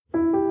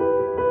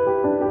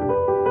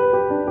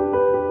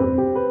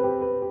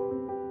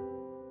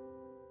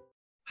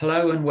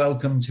Hello and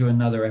welcome to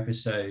another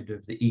episode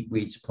of the Eat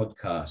Weeds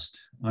podcast.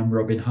 I'm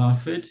Robin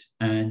Harford,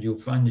 and you'll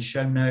find the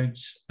show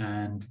notes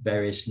and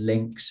various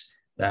links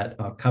that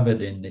are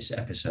covered in this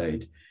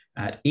episode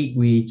at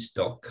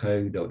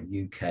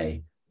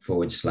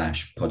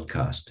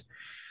eatweeds.co.uk/podcast.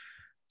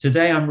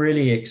 Today, I'm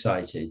really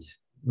excited.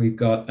 We've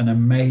got an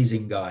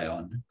amazing guy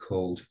on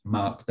called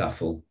Mark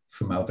Duffel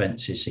from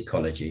Alvensis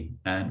Ecology.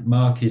 And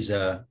Mark is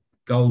a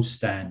gold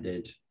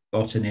standard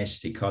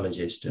botanist,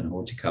 ecologist, and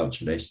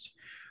horticulturalist.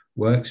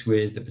 Works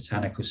with the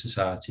Botanical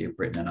Society of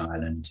Britain and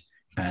Ireland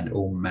and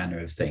all manner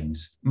of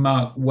things.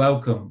 Mark,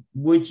 welcome.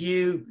 Would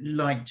you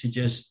like to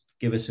just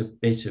give us a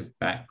bit of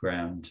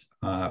background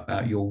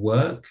about your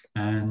work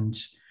and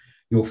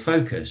your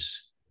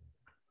focus?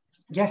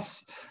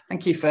 Yes,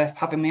 thank you for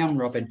having me on,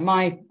 Robin.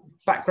 My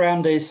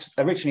background is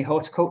originally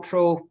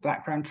horticultural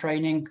background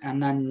training,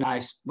 and then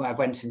I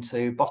went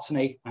into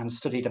botany and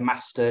studied a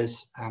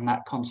master's, and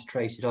that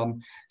concentrated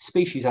on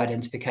species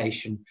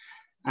identification.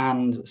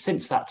 And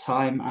since that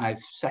time,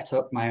 I've set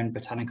up my own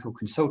botanical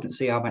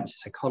consultancy,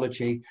 Alvensis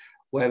Ecology,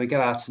 where we go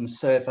out and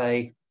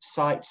survey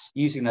sites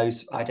using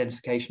those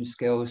identification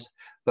skills,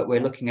 but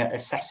we're looking at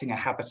assessing a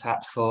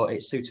habitat for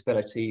its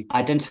suitability,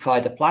 identify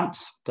the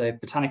plants, the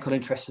botanical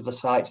interest of the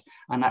site,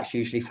 and that's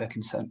usually for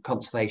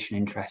conservation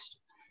interest.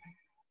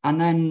 And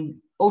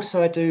then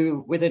also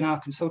within our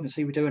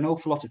consultancy, we do an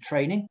awful lot of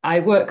training.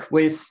 I work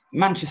with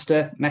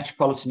Manchester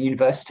Metropolitan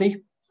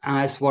University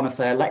as one of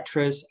their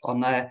lecturers on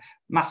their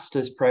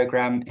master's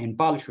programme in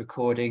biology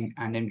recording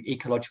and in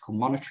ecological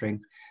monitoring.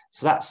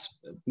 So that's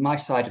my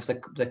side of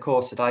the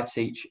course that I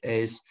teach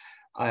is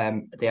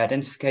the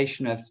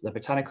identification of the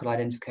botanical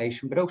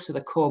identification, but also the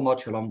core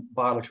module on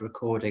biology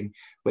recording,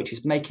 which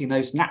is making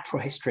those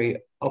natural history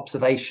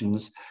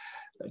observations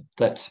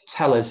that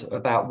tell us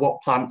about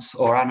what plants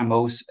or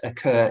animals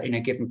occur in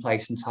a given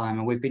place and time.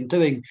 And we've been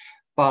doing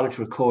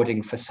biology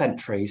recording for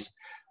centuries.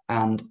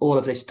 And all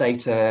of this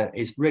data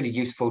is really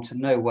useful to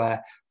know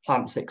where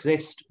plants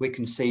exist. We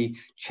can see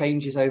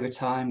changes over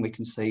time. We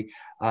can see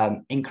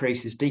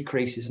increases,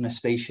 decreases in a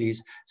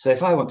species. So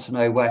if I want to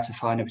know where to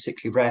find a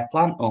particularly rare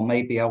plant, or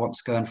maybe I want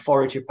to go and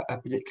forage a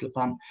particular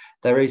plant,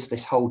 there is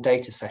this whole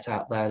data set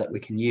out there that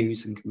we can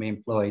use and can be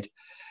employed.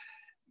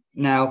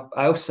 Now,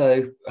 I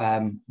also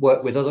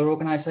work with other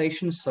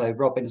organisations. So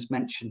Robin's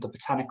mentioned the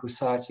Botanical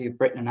Society of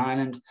Britain and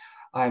Ireland.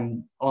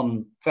 I'm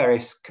on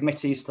various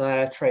committees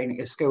there,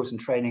 training, skills and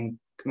training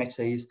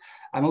committees.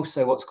 I'm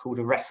also what's called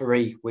a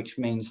referee, which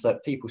means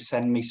that people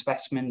send me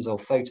specimens or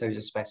photos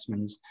of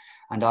specimens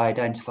and I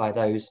identify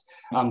those.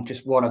 I'm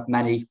just one of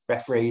many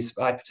referees.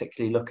 I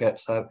particularly look at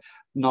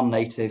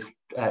non-native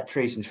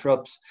trees and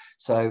shrubs.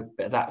 So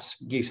that's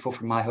useful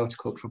from my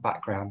horticultural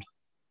background.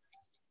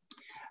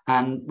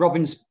 And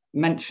Robin's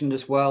mentioned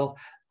as well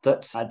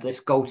that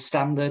this gold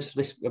standard,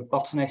 this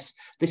botanist,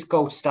 this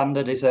gold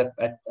standard is a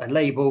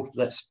label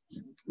that's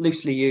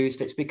loosely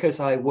used. It's because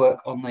I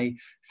work on the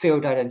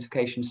field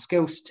identification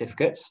skills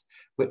certificates,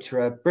 which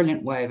are a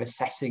brilliant way of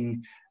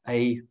assessing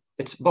a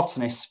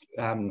botanist's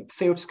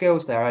field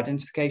skills, their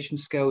identification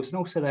skills, and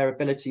also their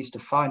abilities to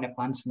find a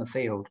plant in the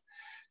field.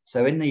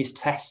 So in these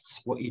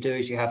tests, what you do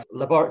is you have a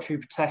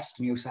laboratory test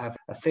and you also have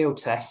a field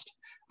test.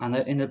 And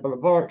in the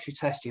laboratory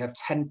test, you have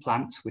 10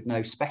 plants with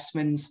no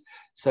specimens.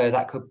 So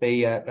that could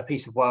be a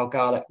piece of wild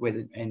garlic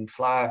in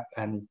flower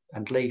and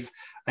leaf,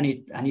 and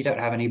you don't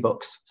have any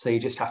books. So you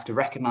just have to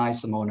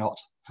recognise them or not,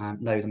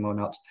 know them or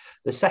not.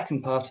 The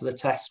second part of the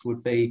test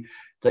would be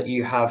that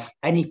you have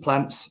any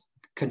plants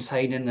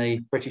containing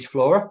the British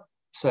flora.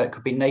 So it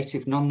could be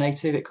native,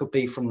 non-native. It could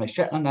be from the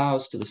Shetland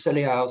Isles to the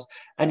Scilly Isles,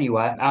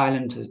 anywhere,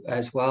 Ireland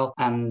as well.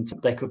 And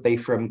they could be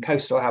from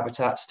coastal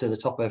habitats to the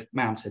top of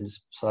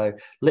mountains. So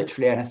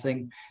literally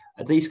anything.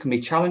 These can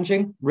be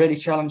challenging, really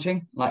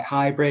challenging, like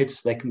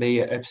hybrids. They can be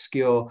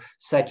obscure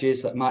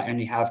sedges that might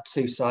only have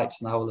 2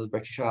 sites in the whole of the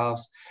British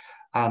Isles.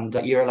 And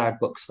you're allowed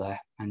books there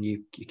and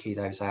you key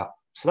those out.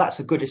 So that's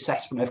a good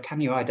assessment of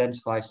can you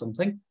identify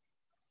something.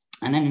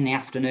 And then in the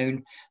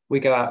afternoon,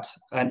 we go out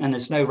and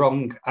there's no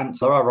wrong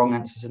answer. There are wrong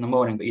answers in the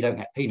morning, but you don't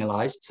get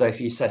penalised. So if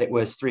you said it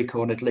was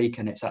 3-cornered leek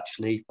and it's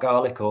actually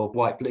garlic or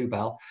white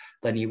bluebell,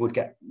 then you would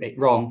get it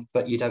wrong,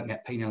 but you don't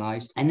get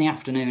penalised. In the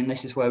afternoon,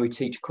 this is where we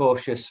teach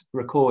cautious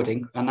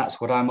recording. And that's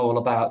what I'm all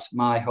about.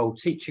 My whole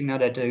teaching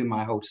that I do,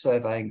 my whole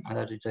surveying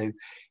that I do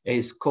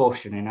is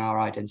caution in our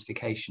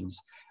identifications.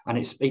 And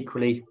it's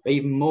equally,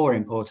 even more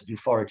important in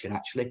foraging,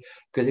 actually,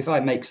 because if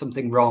I make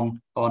something wrong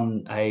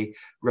on a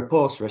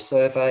report or a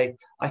survey,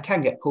 I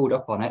can get pulled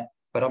up on it,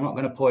 but I'm not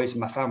going to poison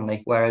my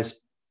family.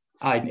 Whereas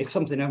if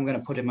something I'm going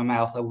to put in my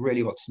mouth, I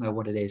really want to know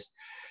what it is.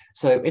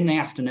 So in the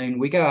afternoon,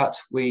 we go out,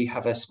 we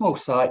have a small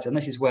site, and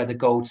this is where the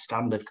gold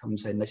standard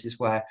comes in. This is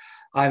where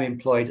I'm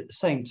employed at the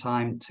same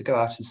time to go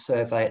out and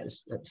survey at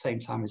the same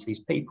time as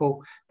these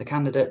people, the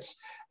candidates,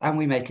 and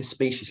we make a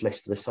species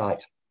list for the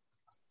site.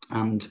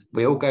 And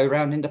we all go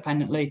around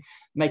independently,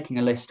 making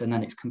a list, and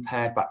then it's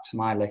compared back to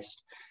my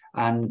list.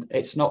 And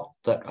it's not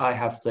that I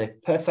have the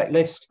perfect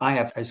list. I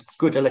have as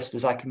good a list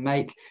as I can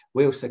make.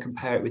 We also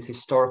compare it with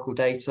historical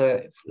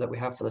data that we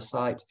have for the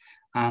site.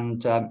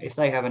 And if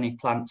they have any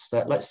plants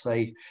that, let's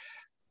say,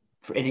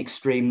 in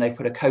extreme, they've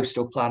put a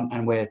coastal plant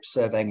and we're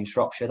surveying in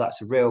Shropshire,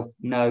 that's a real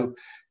no.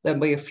 There'll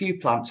be a few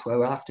plants where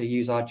we'll have to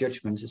use our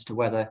judgment as to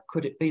whether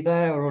could it be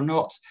there or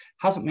not.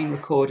 Hasn't been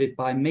recorded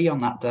by me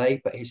on that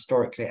day, but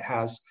historically it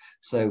has.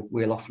 So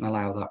we'll often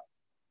allow that.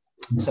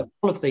 So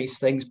all of these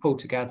things pulled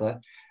together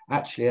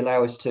actually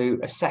allow us to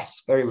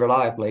assess very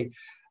reliably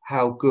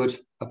how good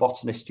a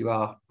botanist you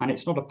are. And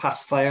it's not a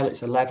pass-fail,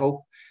 it's a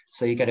level.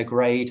 So you get a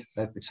grade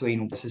of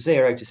between, it's a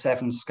 0 to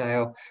 7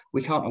 scale.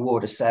 We can't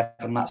award a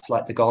 7, that's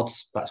like the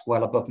gods, that's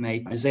well above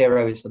me. A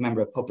 0 is the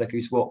member of the public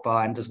who's walked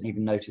by and doesn't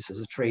even notice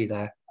there's a tree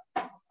there.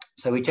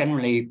 So we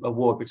generally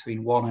award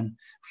between 1 and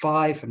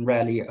 5, and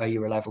rarely are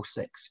you a level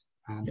 6.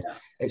 And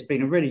it's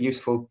been a really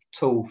useful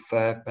tool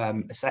for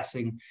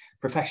assessing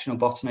professional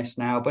botanists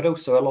now, but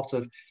also a lot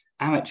of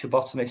amateur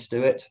botanists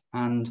do it.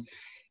 And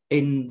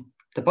in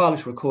the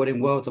biology recording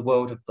world, the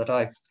world that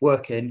I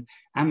work in,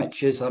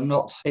 amateurs are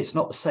not, it's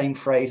not the same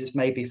phrase as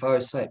maybe if I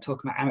was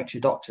talking about amateur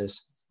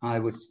doctors. I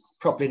would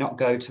probably not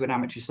go to an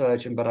amateur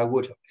surgeon, but I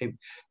would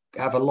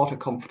have a lot of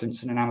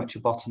confidence in an amateur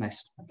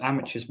botanist.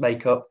 Amateurs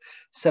make up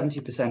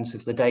 70%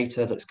 of the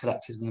data that's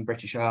collected in the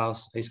British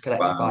Isles is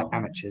collected by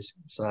amateurs.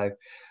 So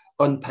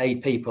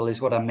unpaid people is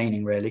what I'm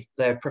meaning, really.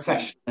 They're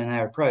professional in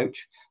their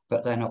approach,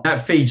 but they're not.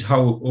 That feeds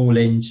all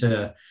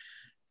into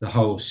the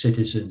whole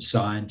citizen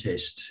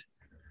scientist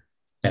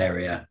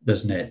area,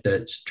 doesn't it?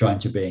 That's trying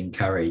to be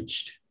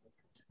encouraged,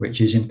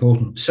 which is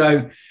important.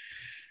 So,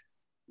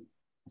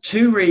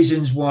 two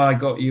reasons why I've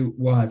got you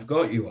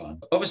on.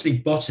 Obviously,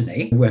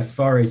 botany. We're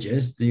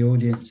foragers. The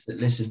audience that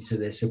listen to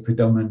this are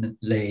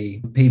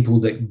predominantly people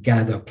that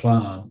gather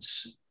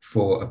plants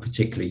for a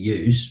particular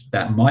use.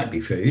 That might be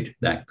food,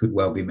 that could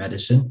well be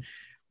medicine,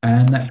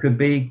 and that could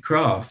be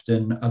craft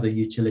and other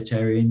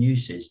utilitarian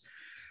uses.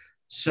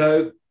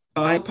 So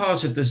I'm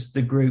part of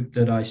the group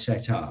that I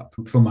set up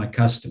for my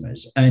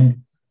customers.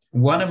 And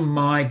one of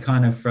my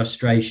kind of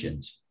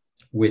frustrations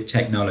with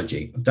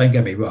technology, don't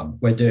get me wrong,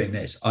 we're doing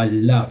this. I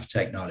love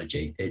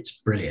technology. It's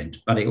brilliant,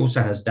 but it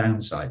also has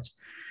downsides.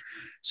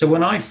 So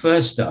when I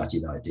first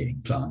started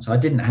IDing plants, I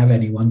didn't have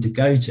anyone to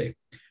go to.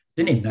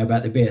 Didn't even know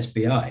about the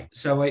BSBI.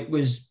 So it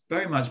was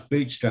very much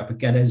bootstrap,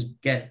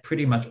 get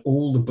pretty much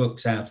all the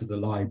books out of the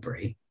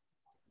library,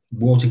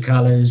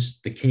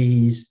 watercolors, the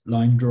keys,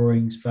 line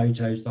drawings,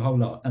 photos, the whole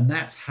lot. And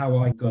that's how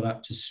I got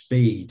up to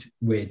speed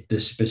with the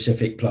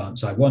specific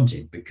plants I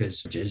wanted,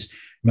 because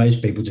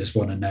most people just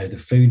want to know the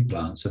food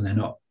plants, and they're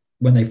not,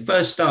 when they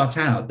first start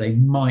out, they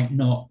might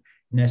not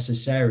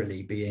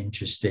necessarily be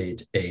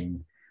interested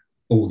in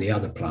all the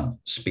other plant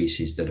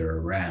species that are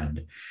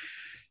around.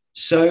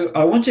 So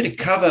I wanted to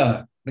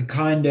cover the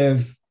kind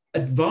of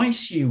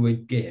advice you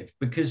would give,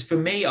 because for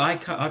me,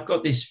 I've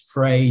got this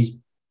phrase,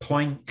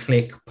 point,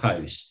 click,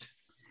 post.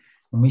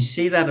 And we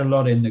see that a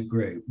lot in the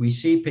group. We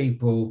see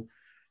people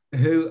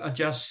who are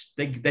just,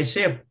 they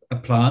see a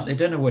plant, they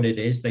don't know what it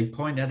is, they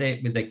point at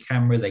it with their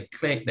camera, they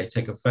click, they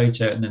take a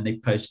photo, and then they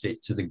post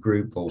it to the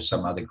group or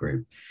some other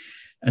group.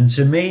 And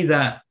to me,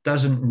 that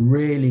doesn't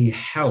really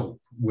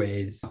help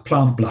with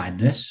plant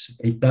blindness.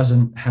 It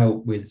doesn't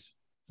help with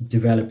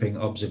developing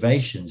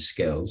observation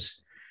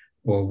skills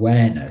or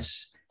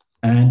awareness.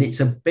 And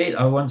it's a bit,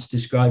 I once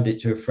described it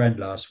to a friend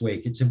last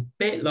week, it's a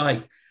bit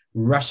like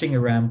rushing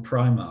around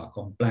Primark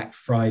on Black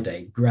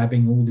Friday,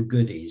 grabbing all the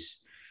goodies.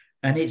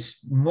 And it's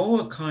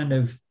more kind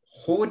of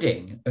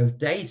hoarding of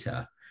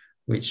data,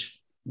 which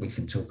we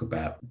can talk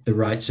about the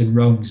rights and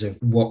wrongs of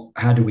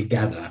how do we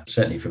gather,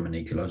 certainly from an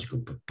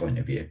ecological point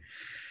of view.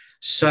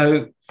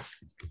 So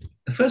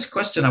the first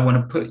question I want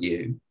to put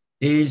you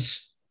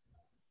is,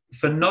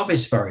 for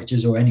novice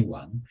foragers or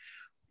anyone,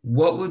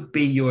 what would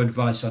be your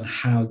advice on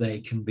how they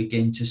can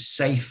begin to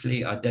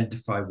safely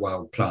identify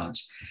wild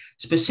plants?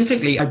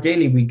 Specifically,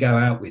 ideally, we go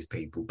out with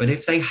people, but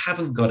if they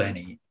haven't got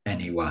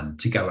anyone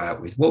to go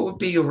out with, what would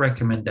be your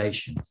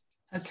recommendation?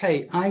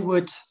 Okay, I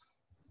would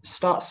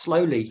start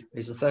slowly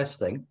is the first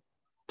thing.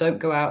 Don't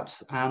go out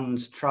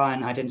and try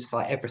and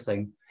identify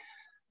everything.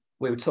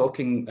 We were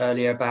talking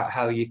earlier about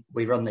how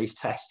we run these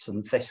tests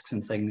and FISCs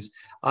and things.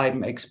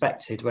 I'm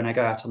expected when I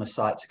go out on a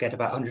site to get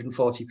about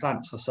 140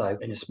 plants or so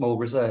in a small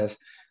reserve,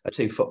 a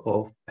 2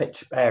 football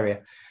pitch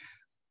area.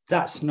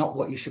 That's not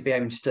what you should be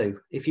aiming to do.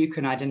 If you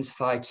can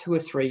identify 2 or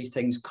 3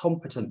 things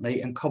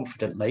competently and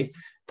confidently,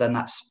 then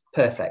that's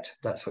perfect.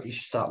 That's what you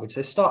should start with.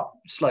 So start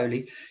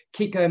slowly,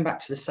 keep going back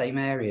to the same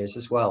areas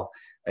as well.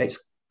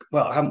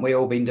 Haven't we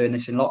all been doing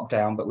this in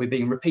lockdown, but we've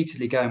been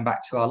repeatedly going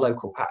back to our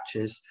local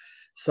patches.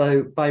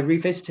 So by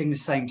revisiting the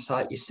same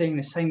site, you're seeing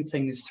the same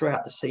things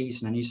throughout the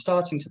season, and you're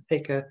starting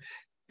to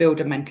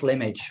build a mental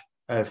image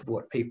of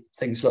what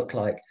things look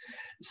like.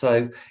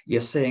 So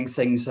you're seeing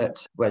things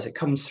as it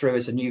comes through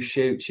as a new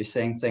shoot, you're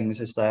seeing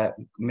things as they're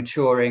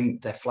maturing,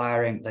 they're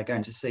flowering, they're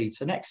going to seed.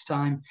 So next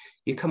time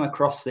you come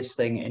across this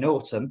thing in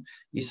autumn,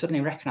 you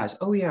suddenly recognize,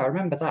 oh yeah, I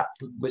remember that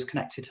was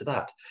connected to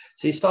that.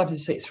 So you're starting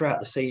to see it throughout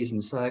the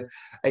season. So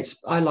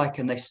I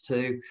liken this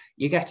to,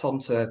 you get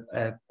onto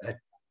a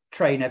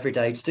train every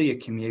day to do your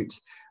commute,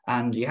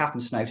 and you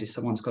happen to notice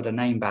someone's got a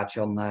name badge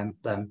on them,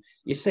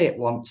 you see it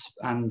once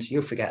and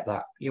you'll forget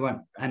that. You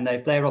won't, and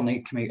they're on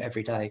the commute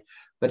every day.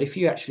 But if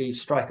you actually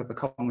strike up a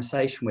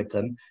conversation with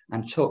them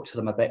and talk to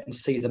them a bit and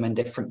see them in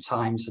different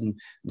times and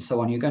so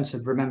on, you're going to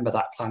remember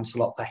that plant a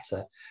lot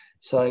better.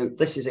 So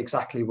this is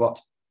exactly what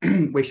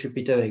we should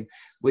be doing.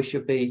 We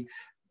should be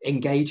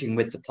engaging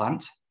with the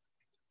plant,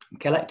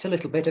 collect a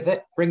little bit of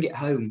it, bring it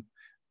home,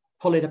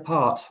 pull it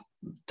apart,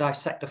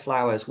 dissect the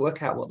flowers,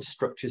 work out what the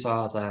structures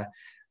are there.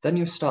 Then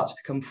you'll start to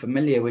become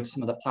familiar with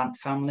some of the plant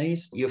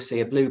families. You'll see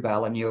a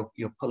bluebell and you'll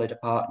pull it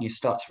apart and you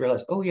start to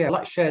realize, oh yeah,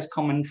 that shares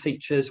common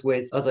features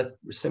with other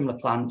similar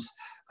plants.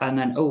 And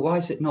then, oh, why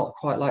is it not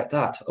quite like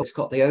that? Oh, it's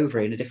got the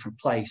ovary in a different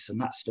place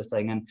and that sort of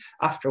thing. And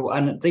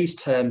and these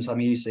terms I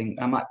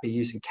might be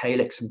using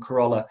calyx and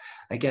corolla.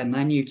 Again,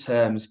 they're new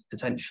terms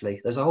potentially.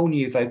 There's a whole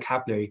new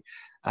vocabulary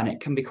and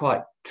it can be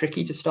quite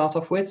tricky to start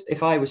off with.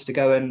 If I was to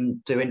go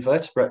and do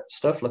invertebrate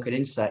stuff, look at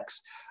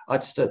insects,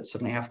 I'd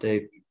suddenly have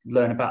to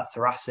learn about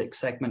thoracic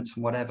segments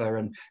and whatever,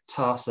 and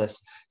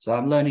tarsus. So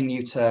I'm learning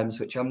new terms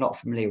which I'm not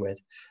familiar with.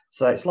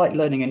 So it's like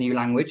learning a new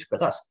language, but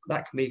that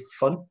can be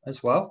fun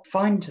as well.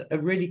 Find a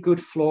really good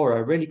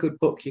flora, a really good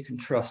book you can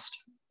trust.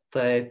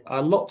 There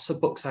are lots of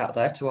books out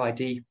there to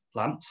ID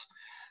plants.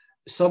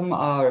 Some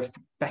are of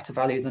better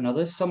value than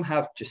others. Some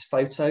have just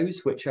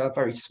photos, which are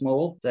very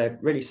small. They're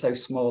really so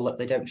small that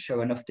they don't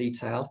show enough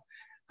detail.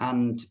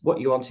 And what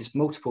you want is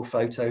multiple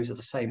photos of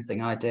the same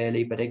thing,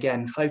 ideally. But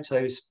again,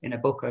 photos in a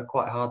book are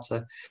quite hard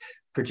to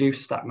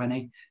produce that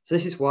many. So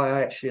this is why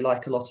I actually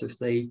like a lot of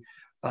the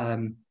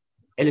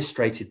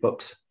illustrated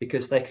books,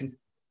 because they can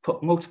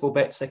put multiple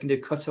bits, they can do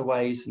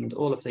cutaways and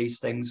all of these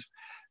things.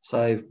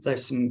 So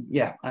there's some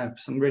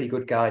really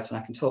good guides, and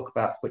I can talk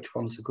about which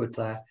ones are good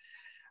there.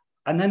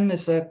 And then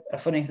there's a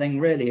funny thing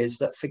really is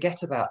that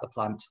forget about the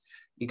plant.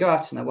 You go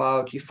out in the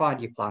wild, you find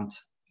your plant,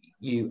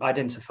 you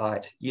identify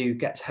it, you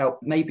get help.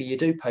 Maybe you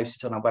do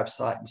post it on a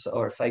website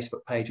or a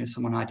Facebook page and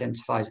someone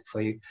identifies it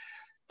for you.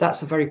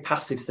 That's a very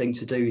passive thing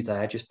to do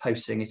there, just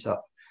posting it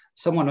up.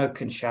 Someone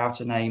can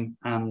shout a name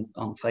and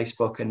on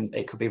Facebook and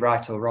it could be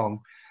right or wrong.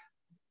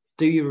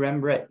 Do you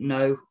remember it?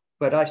 No.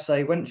 But I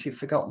say, once you've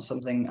forgotten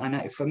something, I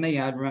know for me,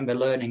 I remember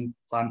learning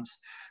plants.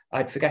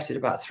 I'd forget it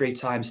about 3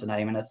 times the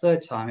name, and a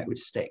third time it would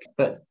stick.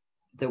 But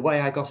the way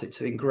I got it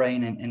to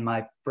ingrain in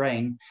my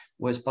brain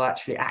was by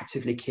actually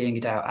actively keying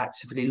it out,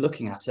 actively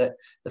looking at it.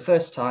 The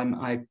first time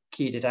I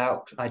keyed it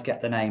out, I'd get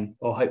the name,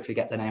 or hopefully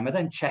get the name. I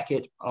then check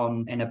it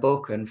in a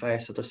book and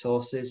various other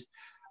sources,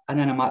 and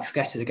then I might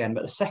forget it again.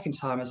 But the second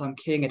time, as I'm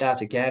keying it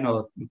out again,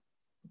 or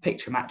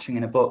picture matching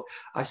in a book,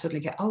 I suddenly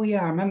get, oh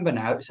yeah, I remember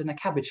now, it's in the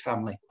cabbage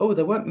family. Oh,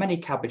 there weren't many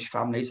cabbage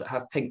families that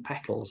have pink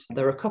petals.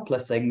 There are a couple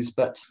of things,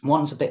 but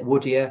one's a bit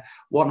woodier,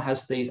 one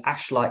has these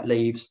ash-like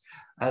leaves,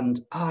 and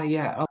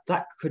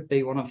that could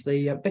be one of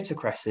the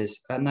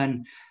bittercresses. And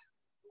then,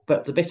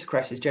 but the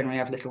bittercresses generally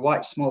have little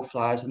white small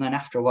flowers, and then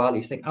after a while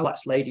you think, oh,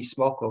 that's lady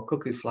smock or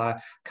cuckoo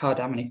flower,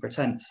 Cardamine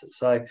pratense.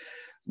 So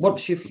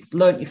once you've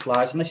learnt your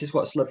flowers, and this is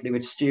what's lovely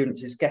with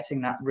students, is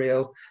getting that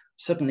real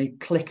suddenly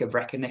click of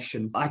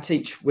recognition. I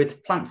teach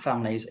with plant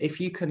families.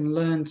 If you can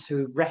learn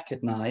to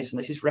recognize, and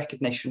this is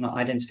recognition, not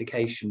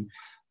identification,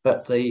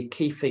 but the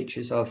key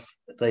features of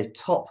the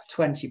top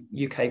 20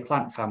 UK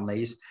plant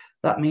families,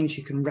 that means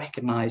you can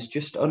recognize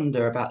just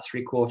under about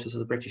 3/4 of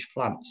the British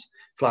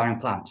flowering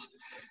plants.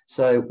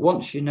 So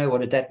once you know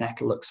what a dead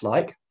nettle looks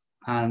like,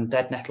 and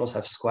dead nettles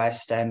have square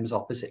stems,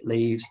 opposite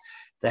leaves,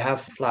 they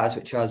have flowers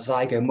which are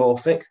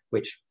zygomorphic,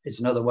 which is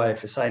another way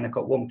for saying they've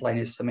got one plane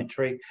of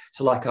symmetry.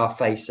 So like our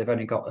face, they've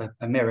only got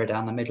a mirror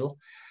down the middle.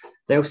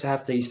 They also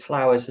have these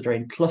flowers that are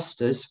in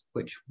clusters,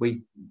 which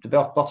the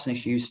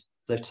botanists use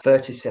the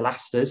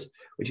verticillasters,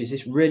 which is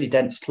this really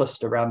dense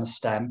cluster around the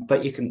stem.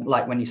 But you can,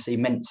 like when you see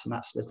mints and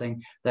that sort of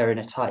thing, they're in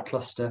a tight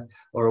cluster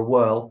or a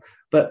whorl.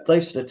 But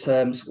those sort of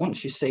terms,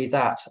 once you see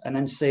that and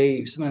then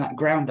see something like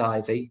ground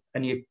ivy,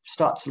 and you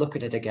start to look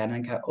at it again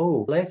and go,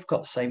 oh, they've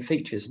got the same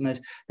features. And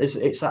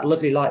it's that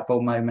lovely light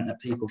bulb moment that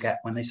people get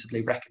when they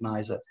suddenly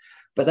recognize it.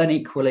 But then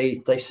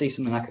equally, they see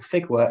something like a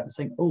figwort and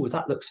think, oh,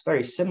 that looks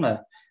very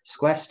similar.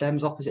 Square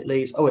stems, opposite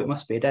leaves. Oh, it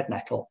must be a dead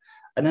nettle.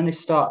 And then they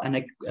start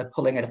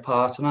pulling it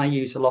apart. And I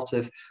use a lot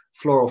of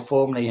floral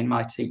formulae in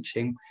my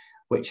teaching,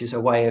 which is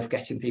a way of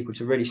getting people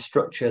to really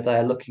structure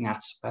their looking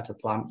at a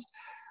plant.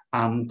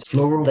 And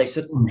floral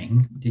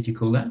forming, did you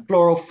call that?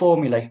 Floral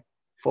formulae.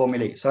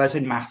 So as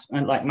in math,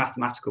 and like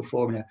mathematical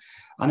formula.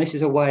 And this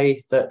is a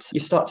way that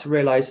you start to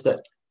realize that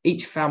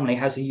each family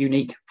has a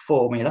unique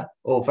formula,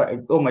 or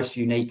almost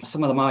unique.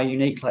 Some of them are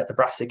unique, like the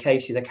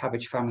Brassicaceae, the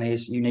cabbage family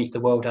is unique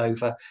the world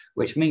over,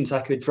 which means I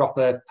could drop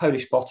a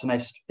Polish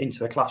botanist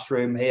into a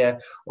classroom here,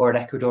 or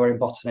an Ecuadorian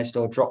botanist,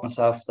 or drop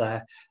myself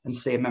there and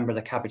see a member of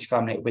the cabbage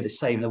family. It would be the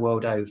same the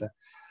world over.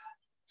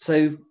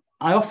 So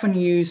I often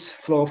use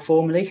floral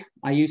formulae.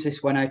 I use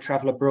this when I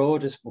travel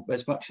abroad as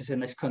much as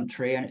in this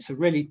country, and it's a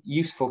really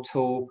useful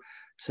tool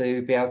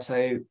to be able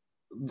to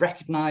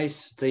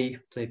recognize the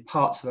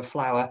parts of a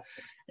flower,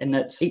 in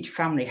that each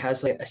family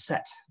has a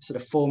set sort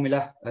of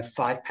formula of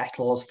 5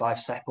 petals, 5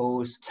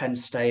 sepals, 10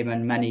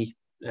 stamen, many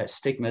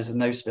stigmas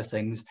and those sort of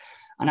things.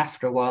 And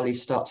after a while, you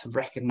start to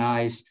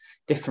recognise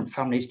different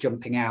families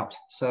jumping out.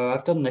 So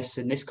I've done this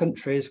in this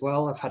country as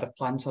well. I've had a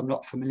plant I'm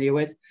not familiar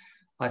with.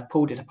 I've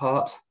pulled it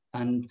apart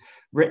and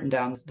written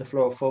down the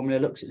floral formula,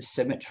 looked at the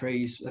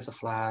symmetries of the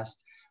flowers,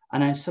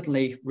 and then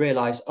suddenly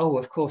realised, oh,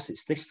 of course,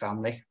 it's this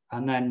family.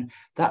 And then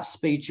that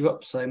speeds you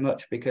up so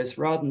much, because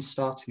rather than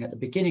starting at the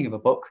beginning of a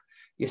book,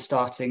 you're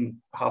starting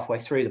halfway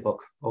through the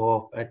book,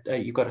 or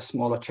you've got a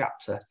smaller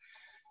chapter.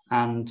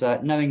 And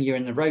knowing you're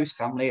in the rose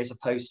family as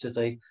opposed to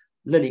the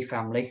lily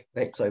family,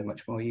 it's so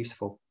much more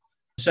useful.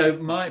 So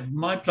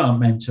my plant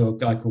mentor, a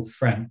guy called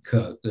Frank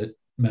Cook, that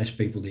most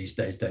people these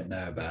days don't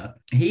know about,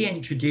 he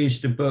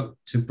introduced a book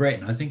to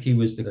Britain. I think he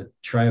was the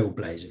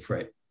trailblazer for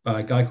it,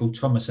 by a guy called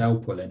Thomas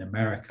Elpwell in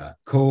America,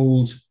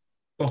 called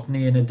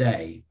Botany in a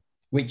Day,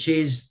 which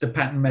is the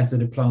pattern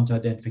method of plant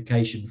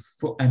identification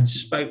and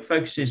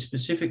focuses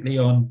specifically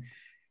on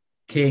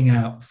keying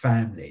out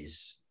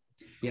families.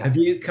 Yeah. Have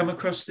you come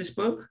across this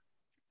book?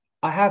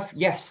 I have,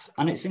 yes.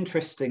 And it's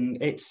interesting.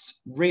 It's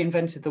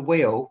reinvented the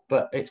wheel,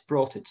 but it's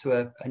brought it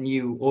to a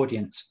new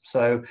audience.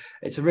 So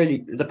it's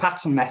the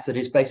pattern method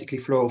is basically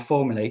floral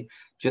formulae,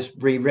 just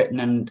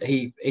rewritten, and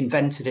he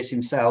invented it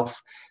himself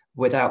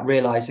without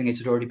realizing it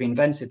had already been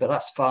invented. But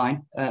that's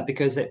fine,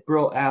 because it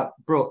brought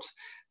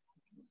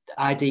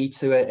ID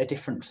to a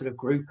different sort of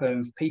group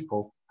of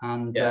people.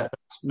 And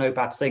that's no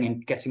bad thing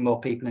in getting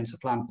more people into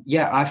plant.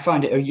 Yeah, I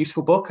find it a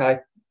useful book. I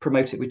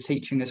promote it with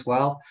teaching as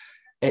well.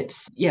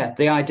 It's,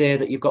 the idea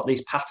that you've got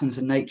these patterns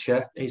in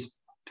nature is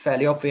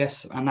fairly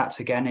obvious. And that,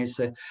 again, is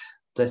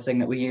the thing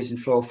that we use in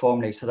floral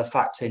formulae. So the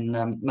fact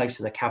in most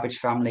of the cabbage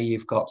family,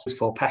 you've got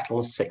 4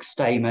 petals, 6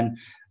 stamen,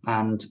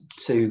 and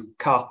 2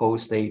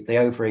 carpels, the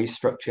ovary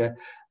structure.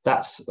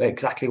 That's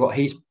exactly what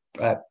he's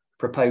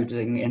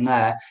proposing in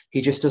there. He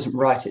just doesn't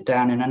write it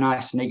down in a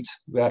nice, neat,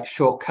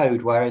 short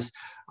code, whereas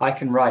I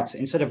can write,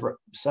 instead of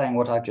saying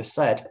what I've just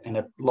said in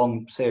a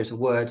long series of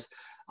words,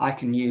 I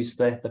can use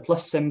the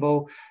plus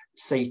symbol,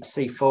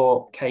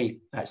 C4,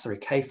 K4,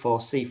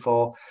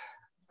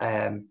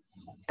 C4,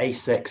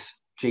 A6,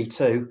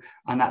 G2,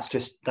 and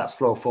that's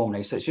floral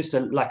formulae. So it's just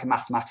like a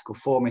mathematical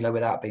formula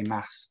without being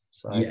maths.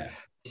 So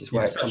this is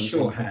where it comes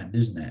shorthand,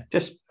 isn't it?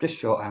 Just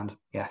shorthand,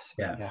 yes.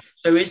 Yeah.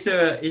 So is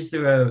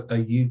there a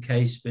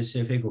UK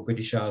specific or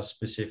British Isles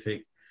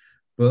specific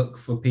book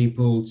for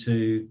people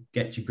to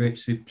get to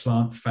grips with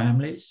plant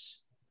families?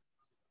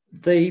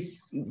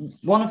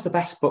 One of the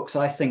best books,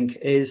 I think,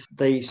 is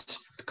the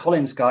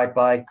Collins Guide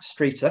by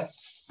Streeter,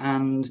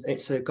 and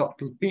it's got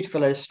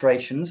beautiful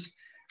illustrations.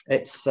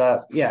 It's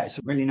it's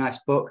a really nice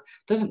book.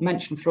 Doesn't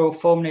mention floral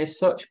formulae as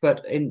such,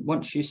 but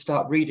once you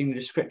start reading the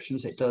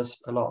descriptions, it does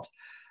a lot.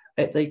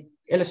 The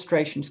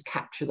illustrations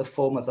capture the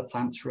form of the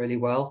plants really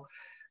well.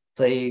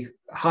 They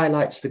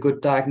highlights the good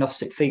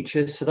diagnostic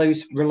features, so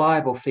those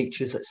reliable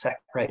features that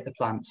separate the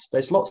plants.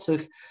 There's lots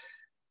of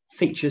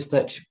features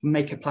that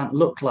make a plant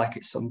look like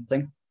it's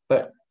something,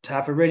 but to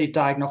have a really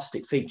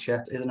diagnostic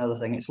feature is another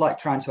thing. It's like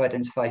trying to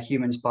identify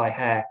humans by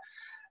hair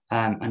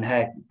and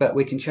hair, but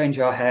we can change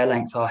our hair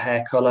length, our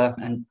hair color,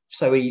 and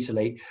so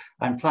easily.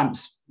 And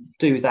plants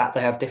do that.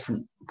 They have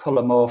different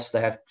color morphs.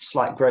 They have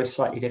grow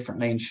slightly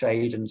differently in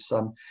shade and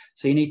sun.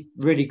 So you need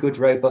really good,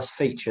 robust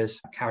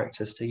features,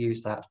 characters to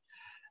use that.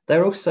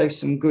 There are also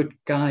some good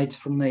guides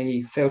from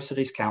the Field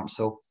Studies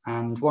Council,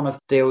 and one of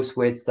deals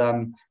with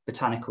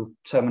botanical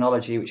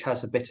terminology, which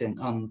has a bit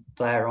on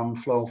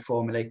floral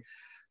formulae.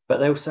 But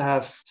they also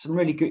have some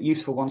really good,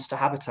 useful ones to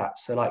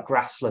habitats, so like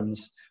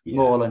grasslands,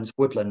 moorlands,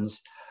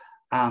 woodlands.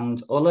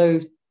 And although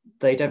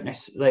they don't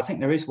necessarily, I think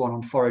there is one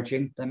on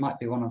foraging. There might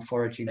be one on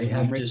foraging. They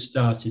have just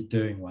started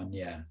doing one,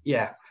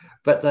 Yeah,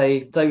 but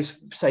those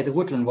say the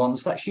woodland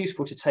ones, that's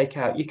useful to take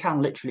out. You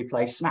can literally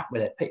play snap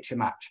with it, picture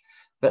match.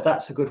 But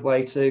that's a good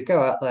way to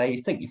go out there. You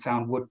think you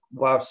found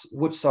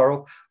wood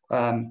sorrel,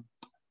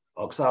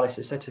 Oxalis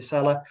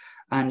acetosella,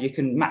 and you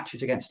can match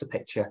it against a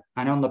picture.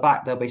 And on the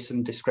back, there'll be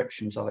some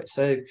descriptions of it.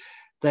 So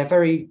they're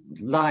very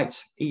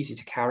light, easy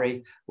to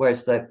carry,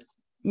 whereas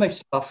most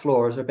of our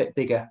floras are a bit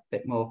bigger, a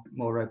bit more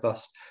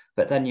robust.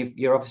 But then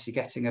you're obviously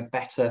getting a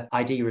better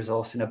ID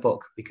resource in a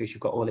book because you've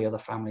got all the other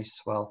families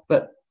as well.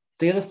 But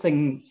the other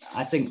thing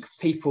I think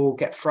people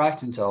get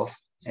frightened of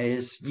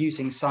is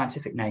using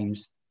scientific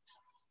names.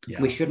 Yeah.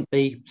 We shouldn't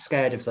be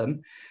scared of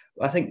them.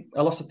 I think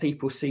a lot of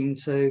people seem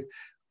to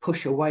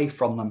push away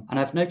from them. And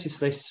I've noticed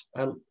this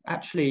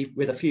actually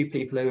with a few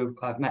people who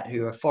I've met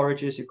who are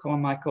foragers who come on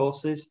my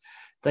courses.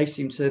 They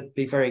seem to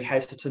be very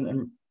hesitant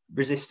and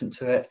resistant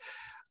to it.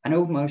 And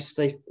almost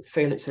they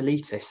feel it's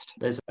elitist.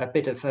 There's a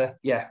bit of a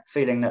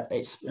feeling that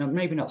it's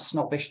maybe not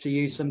snobbish to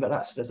use them, but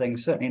that's the thing,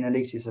 certainly in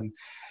elitism.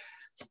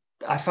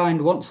 I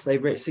find once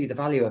they see the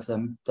value of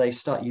them, they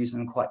start using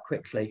them quite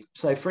quickly.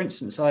 So, for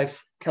instance, I've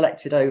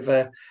collated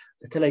over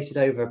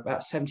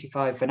about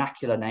 75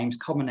 vernacular names,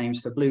 common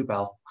names for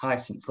bluebell,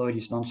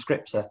 Hyacinthioides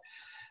non-scripta.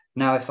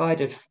 Now, if I'd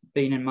have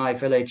been in my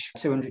village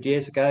 200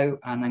 years ago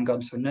and then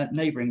gone to a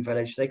neighbouring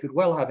village, they could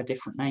well have a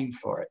different name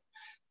for it,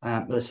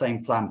 the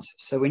same plant.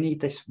 So we need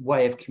this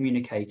way of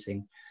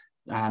communicating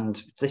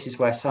And this is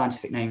where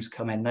scientific names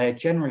come in. They're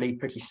generally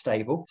pretty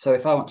stable. So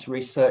if I want to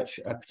research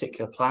a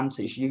particular plant,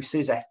 its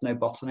uses,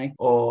 ethnobotany,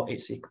 or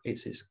its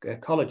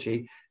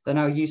ecology, then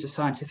I'll use the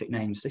scientific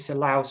names. This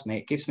allows me,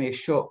 it gives me a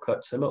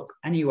shortcut to look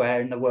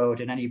anywhere in the world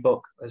in any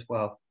book as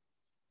well.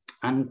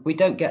 And we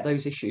don't get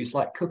those issues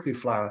like cuckoo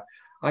flower.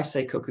 I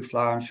say cuckoo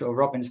flower, I'm sure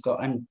Robin's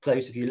got, and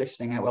those of you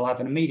listening will have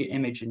an immediate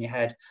image in your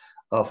head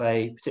of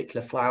a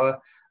particular flower,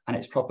 and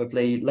it's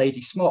probably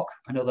lady smock,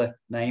 another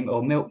name,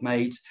 or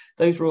milkmaids.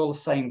 Those are all the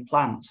same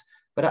plant,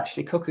 but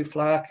actually cuckoo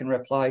flower can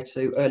apply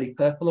to early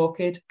purple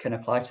orchid, can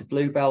apply to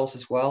bluebells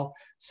as well.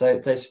 So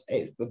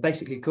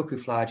basically cuckoo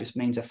flower just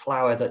means a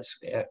flower that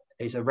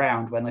is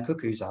around when the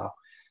cuckoos are.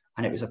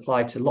 And it was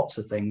applied to lots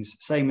of things,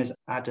 same as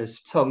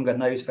adder's tongue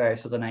and those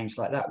various other names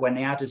like that. When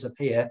the adders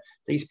appear,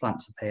 these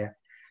plants appear.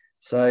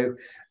 So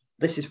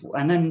this is,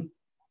 and then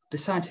the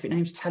scientific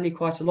names tell you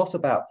quite a lot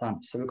about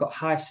plants. So we've got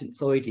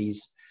Hyacinthoides.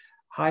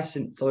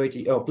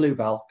 Hyacinthoides, or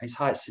bluebell, is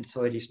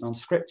Hyacinthoides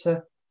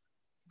non-scripta.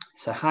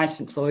 So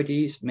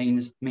Hyacinthoides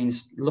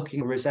means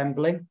looking or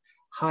resembling.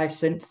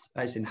 Hyacinth,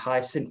 as in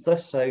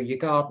hyacinthus. So your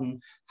garden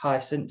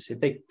hyacinths, your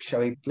big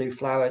showy blue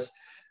flowers.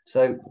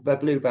 So the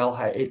bluebell,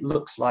 it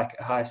looks like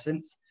a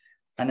hyacinth.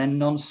 And then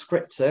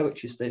non-scripta,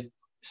 which is the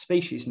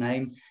species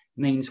name,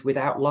 means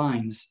without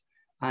lines.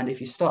 And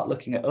if you start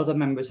looking at other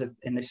members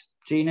in this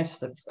genus,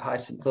 the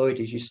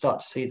Hyacinthoides, you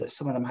start to see that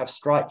some of them have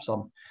stripes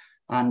on.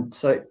 And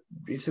so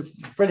it's a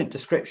brilliant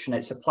description.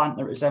 It's a plant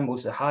that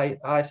resembles a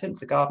hyacinth,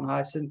 the garden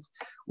hyacinth,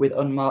 with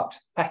unmarked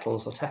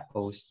petals or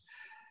tepals.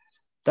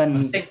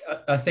 Then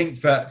I think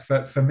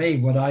for me,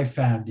 what I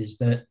found is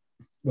that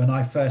when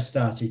I first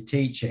started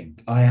teaching,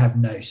 I have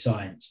no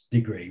science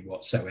degree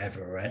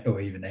whatsoever, or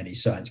even any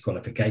science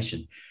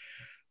qualification.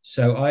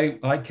 So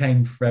I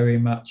came very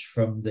much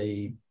from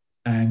the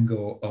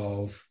angle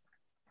of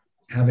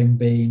I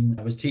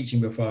was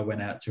teaching before I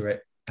went out to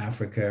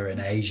Africa and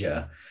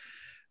Asia,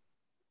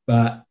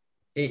 but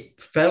it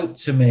felt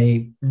to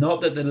me,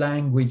 not that the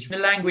language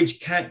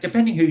can,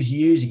 depending who's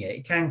using it,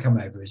 it can come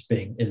over as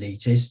being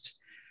elitist,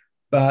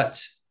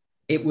 but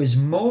it was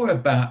more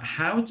about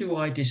how do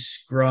I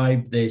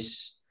describe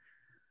this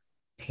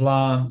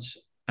plant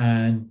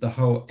and the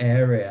whole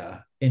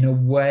area in a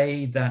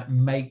way that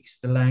makes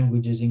the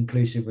language as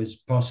inclusive as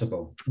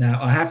possible.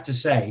 Now, I have to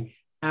say,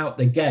 out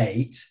the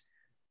gate,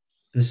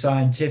 the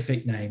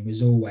scientific name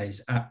is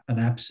always an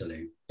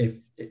absolute.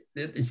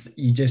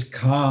 You just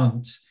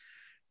can't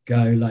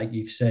go, like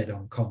you've said,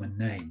 on common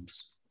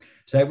names.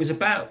 So it was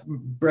about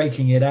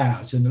breaking it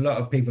out. And a lot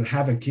of people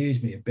have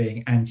accused me of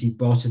being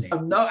anti-botany.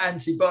 I'm not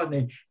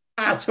anti-botany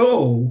at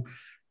all,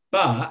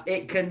 but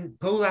it can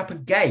pull up a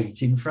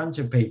gate in front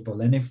of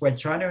people. And if we're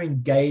trying to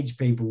engage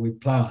people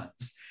with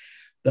plants,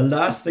 the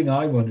last thing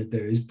I want to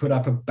do is put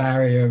up a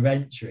barrier of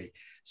entry.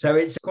 So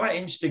it's quite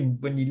interesting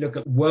when you look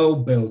at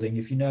world building,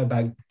 if you know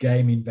about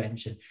game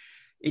invention,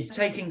 it's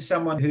taking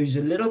someone who's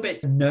a little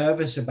bit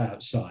nervous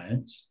about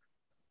science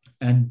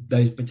and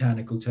those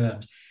botanical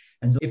terms.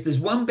 And if there's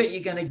one bit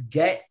you're going to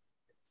get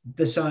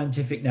the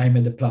scientific name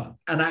of the plant,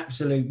 an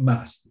absolute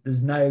must.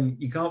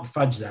 You can't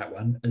fudge that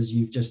one, as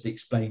you've just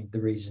explained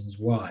the reasons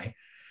why.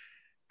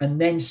 And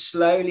then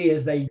slowly,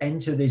 as they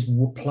enter this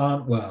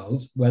plant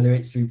world, whether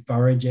it's through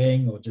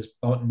foraging or just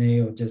botany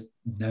or just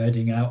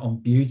nerding out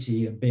on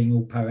beauty and being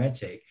all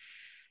poetic,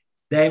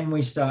 then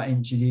we start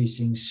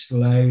introducing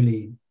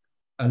slowly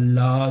a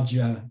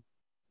larger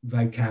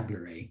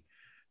vocabulary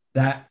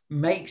that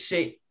makes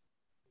it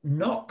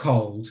not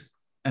cold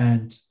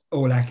and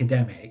all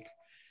academic,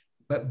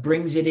 but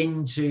brings it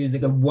into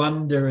the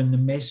wonder and the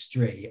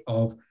mystery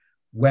of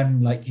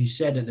when, like you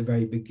said at the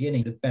very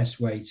beginning, the best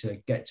way to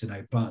get to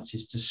know plants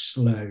is to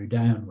slow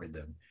down with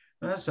them.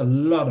 And that's a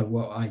lot of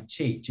what I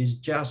teach, is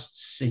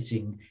just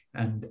sitting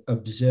and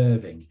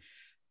observing.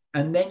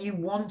 And then you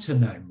want to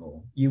know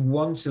more. You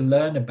want to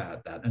learn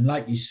about that. And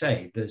like you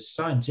say, the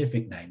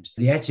scientific names,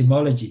 the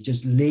etymology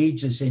just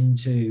leads us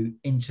into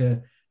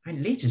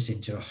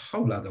a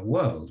whole other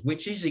world,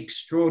 which is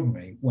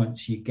extraordinary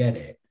once you get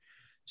it.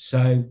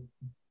 So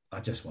I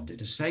just wanted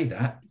to say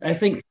that. I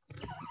think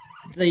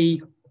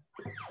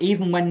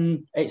even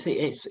when it's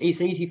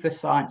easy for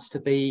science to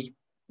be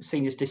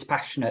seen as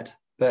dispassionate,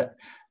 but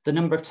the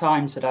number of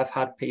times that I've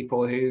had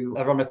people who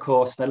are on a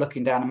course, they're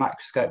looking down a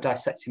microscope,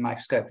 dissecting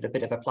microscope at a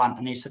bit of a plant,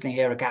 and you suddenly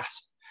hear a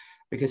gasp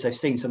because they've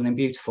seen something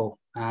beautiful,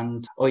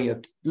 or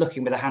you're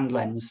looking with a hand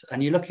lens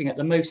and you're looking at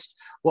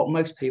what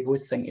most people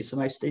would think is the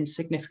most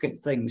insignificant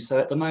thing. So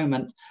at the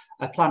moment,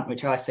 a plant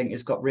which I think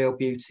has got real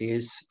beauty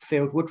is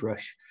field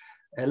woodrush,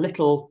 a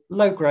little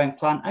low-growing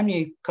plant, only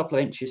a couple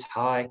of inches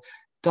high,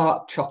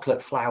 dark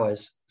chocolate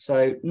flowers.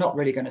 So not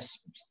really going to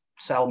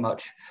sell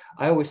much.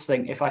 I always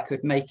think if I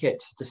could make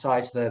it the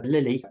size of a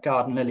lily,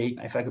 garden lily,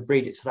 if I could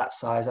breed it to that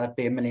size, I'd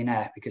be a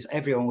millionaire, because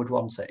everyone would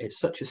want it. It's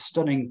such a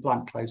stunning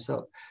plant close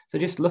up. So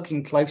just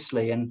looking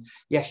closely, and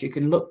yes, you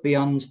can look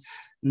beyond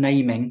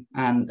naming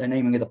and the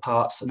naming of the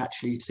parts and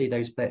actually see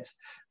those bits.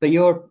 But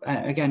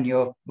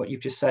what you've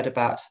just said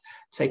about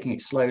taking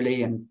it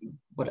slowly and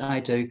what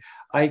I do,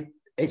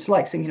 it's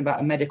like thinking about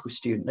a medical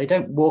student. They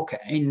don't walk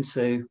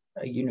into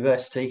a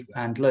university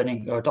and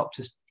learning, or a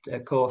doctor's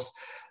course,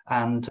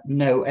 and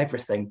know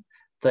everything.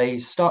 They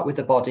start with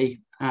the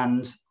body,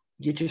 and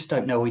you just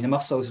don't know all the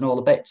muscles and all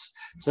the bits.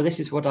 So this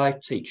is what I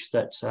teach,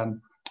 that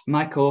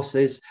my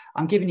courses,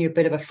 I'm giving you a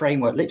bit of a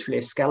framework, literally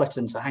a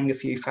skeleton to hang a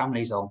few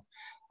families on.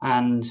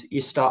 And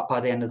you start, by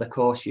the end of the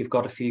course, you've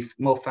got a few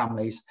more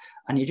families,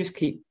 and you just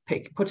keep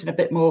putting a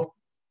bit more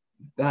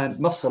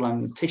muscle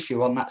and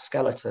tissue on that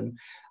skeleton.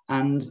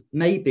 And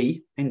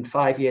maybe in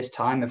 5 years'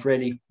 time of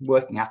really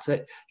working at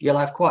it, you'll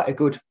have quite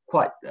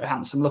a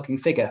handsome looking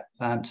figure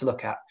to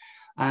look at.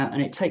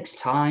 And it takes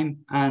time,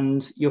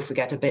 and you'll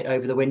forget a bit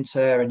over the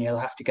winter, and you'll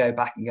have to go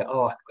back and go,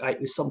 oh, it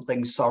was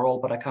something sorrel,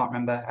 but I can't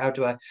remember. How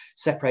do I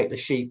separate the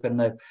sheep and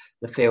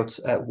the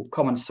fields,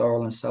 common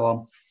sorrel and so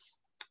on?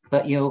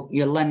 But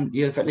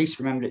you've at least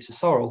remembered it's a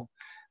sorrel.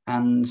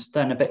 And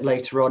then a bit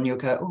later on, you'll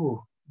go,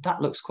 oh,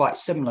 that looks quite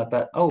similar,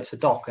 but oh, it's a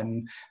dock,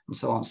 and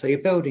so on. So you're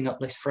building up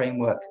this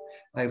framework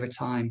over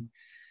time.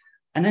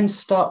 And then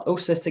start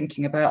also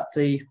thinking about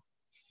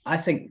I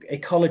think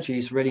ecology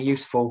is really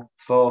useful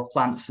for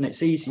plants, and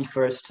it's easy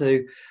for us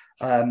to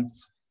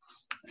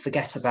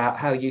forget about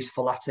how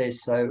useful that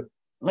is. So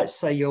let's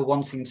say you're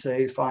wanting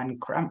to find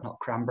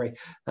cranberry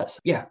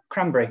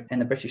in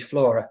the British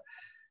flora.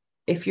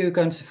 If you're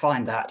going to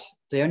find that,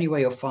 the only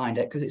way you'll find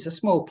it, because it's a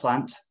small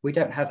plant, we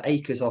don't have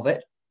acres of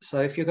it.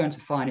 So if you're going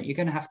to find it, you're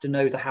going to have to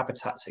know the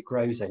habitats it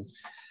grows in.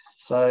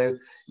 So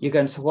you're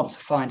going to want to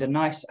find a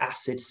nice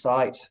acid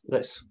site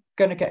that's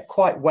going to get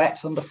quite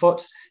wet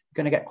underfoot,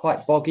 going to get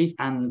quite boggy,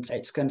 and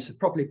it's going to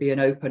probably be an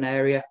open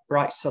area,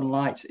 bright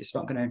sunlight. It's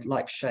not going to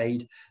like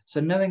shade. So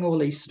knowing all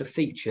these sort of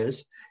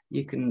features,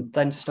 you can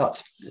then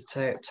start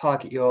to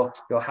target your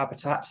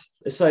habitats.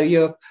 So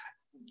you're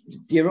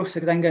also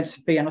then going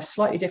to be in a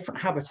slightly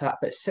different habitat,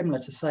 but similar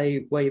to,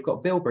 say, where you've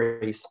got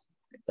bilberries,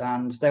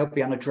 and they'll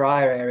be on a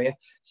drier area.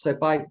 So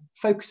by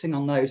focusing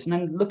on those and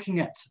then looking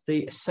at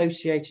the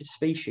associated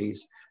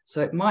species,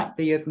 so it might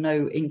be of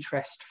no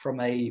interest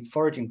from a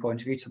foraging point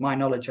of view. To my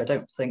knowledge, I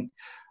don't think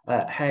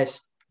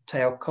hare's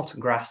tail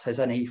cottongrass has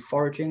any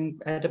foraging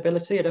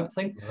edibility. I don't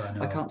think.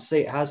 I can't see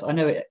it has. I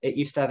know it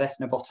used to have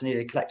ethnobotany.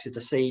 They collected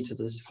the seeds,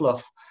 there's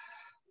fluff.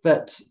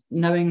 But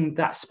knowing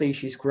that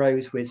species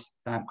grows with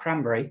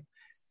cranberry,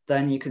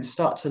 then you can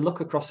start to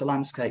look across the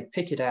landscape,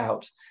 pick it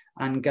out,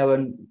 and go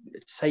and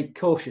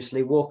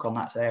cautiously walk on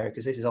that area,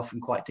 because this is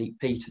often quite deep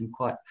peat and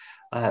quite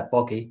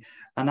boggy.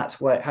 And that's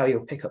how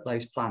you'll pick up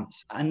those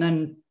plants. And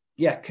then,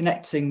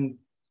 connecting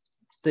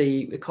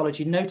the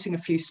ecology, noting a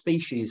few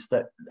species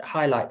that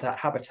highlight that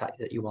habitat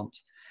that you want.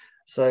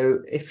 So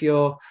if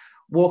you're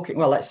walking,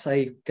 well, let's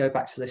say, go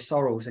back to the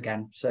sorrels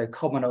again. So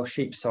common or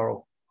sheep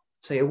sorrel.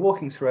 So you're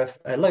walking through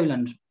a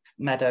lowland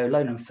meadow,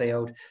 lowland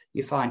field,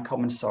 you find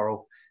common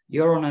sorrel.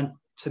 You're on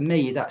to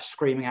me, that's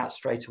screaming out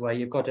straight away.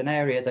 You've got an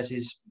area that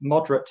is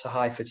moderate to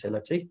high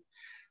fertility.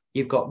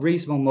 You've got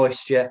reasonable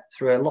moisture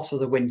through a lot of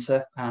the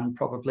winter and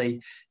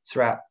probably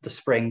throughout the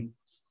spring.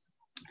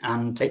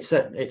 And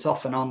it's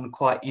often on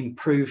quite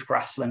improved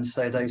grasslands,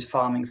 so those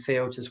farming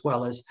fields as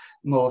well as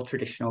more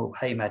traditional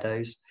hay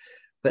meadows.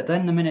 But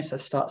then the minute I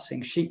start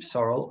seeing sheep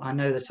sorrel, I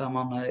know that I'm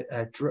on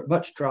a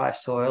much drier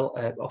soil,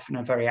 often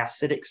a very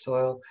acidic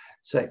soil.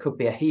 So it could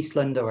be a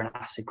heathland or an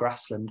acid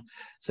grassland.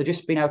 So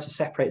just being able to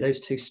separate those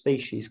two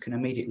species can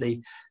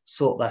immediately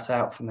sort that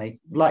out for me.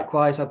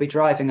 Likewise, I'll be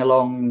driving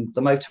along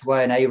the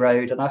motorway and A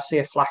road, and I see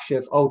a flash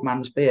of old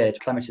man's beard,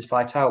 Clematis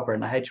vitauba,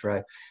 in the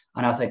hedgerow.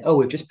 And I think, oh,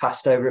 we've just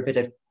passed over a bit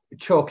of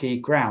chalky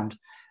ground.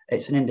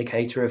 It's an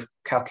indicator of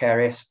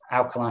calcareous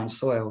alkaline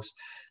soils.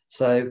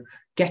 So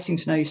getting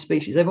to know your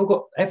species,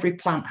 every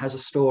plant has a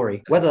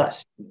story, whether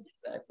that's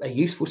a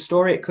useful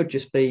story, it could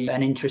just be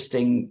an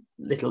interesting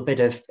little bit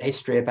of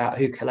history about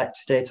who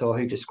collected it or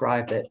who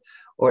described it,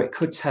 or it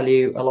could tell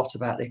you a lot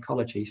about the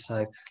ecology.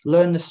 So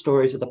learn the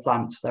stories of the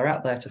plants, they're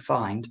out there to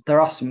find.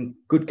 There are some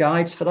good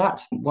guides for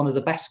that. One of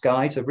the best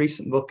guides, a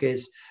recent book,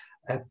 is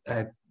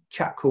a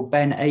chap called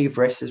Ben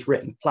Averis has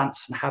written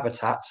Plants and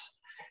Habitats,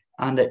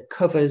 and it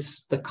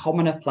covers the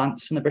commoner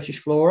plants in the British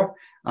flora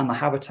and the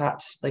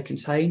habitats they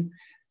contain.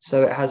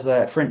 So it has,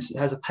 for instance, it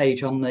has a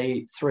page on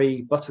the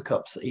 3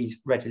 buttercups that you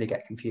readily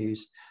get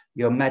confused: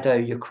 your meadow,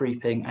 your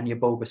creeping, and your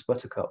bulbous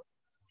buttercup.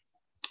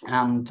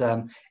 And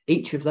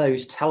each of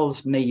those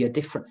tells me a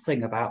different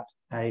thing about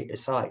a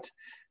site.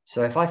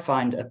 So if I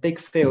find a big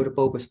field of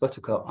bulbous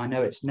buttercup, I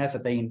know it's never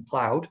been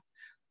ploughed,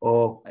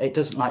 or it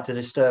doesn't like the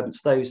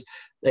disturbance.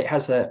 It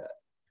has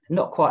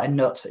not quite a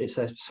nut, it's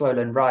a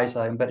swollen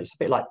rhizome, but it's a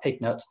bit like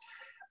pignut.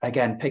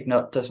 Again,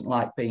 pignut doesn't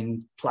like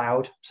being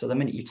ploughed. So the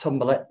minute you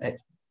tumble it, it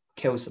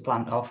kills the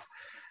plant off.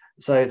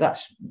 So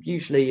that's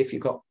usually, if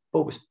you've got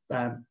bulbous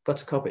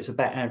buttercup, it's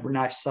a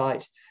nice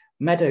site.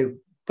 Meadow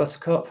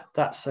buttercup,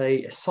 that's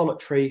a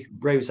solitary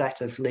rosette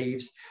of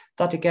leaves.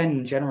 That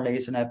again generally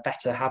is in a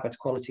better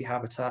quality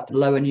habitat,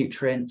 lower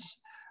nutrients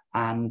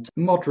and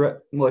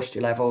moderate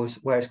moisture levels,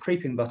 whereas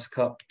creeping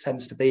buttercup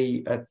tends to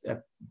be a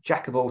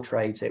jack of all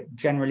trades. It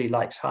generally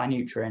likes high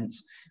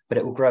nutrients, but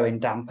it will grow in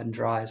damp and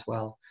dry as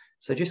well.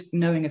 So just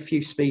knowing a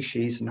few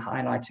species and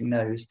highlighting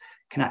those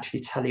can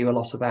actually tell you a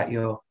lot about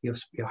your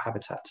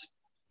habitat.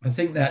 I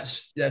think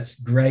that's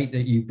great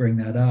that you bring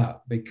that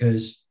up,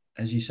 because,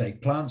 as you say,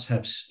 plants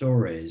have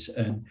stories.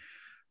 And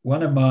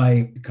one of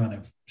my kind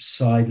of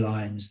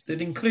sidelines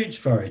that includes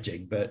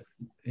foraging, but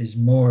is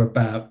more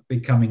about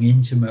becoming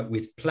intimate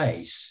with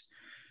place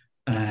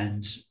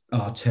and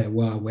our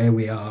terroir, where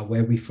we are,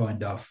 where we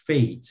find our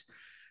feet.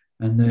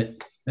 And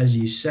that, as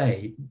you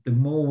say, the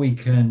more we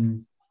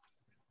can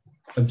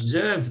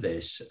observe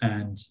this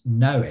and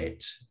know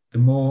it, the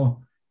more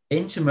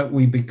intimate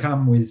we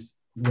become with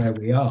where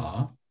we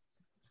are.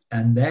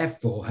 And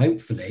therefore,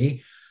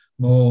 hopefully,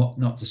 more,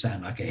 not to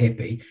sound like a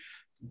hippie,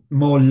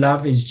 more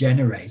love is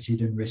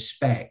generated and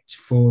respect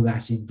for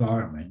that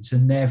environment.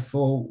 And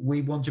therefore,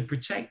 we want to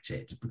protect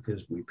it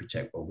because we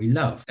protect what we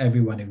love.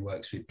 Everyone who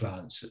works with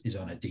plants is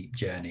on a deep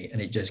journey,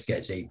 and it just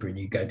gets deeper, and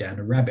you go down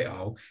a rabbit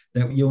hole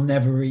that you'll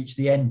never reach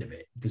the end of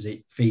it because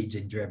it feeds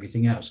into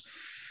everything else.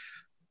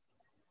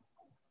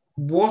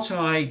 What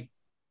I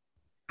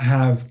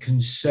have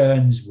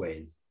concerns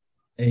with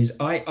is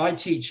I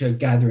teach a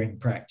gathering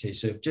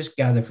practice of just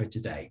gather for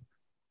today.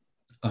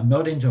 I'm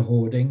not into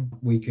hoarding.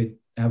 We could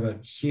have a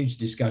huge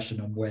discussion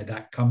on where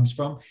that comes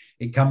from.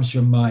 It comes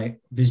from my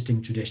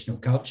visiting traditional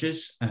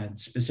cultures, and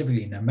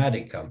specifically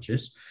nomadic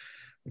cultures.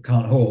 You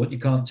can't hoard. You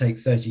can't take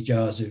 30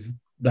 jars of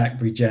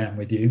blackberry jam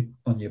with you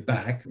on your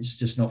back. It's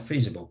just not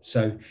feasible.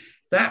 So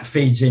that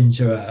feeds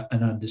into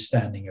an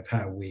understanding of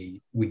how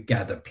we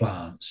gather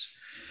plants.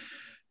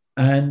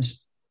 And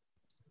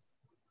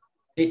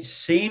it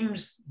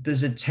seems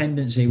there's a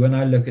tendency, when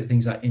I look at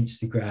things like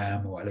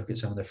Instagram or I look at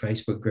some of the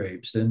Facebook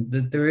groups, and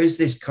there is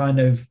this kind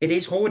of, it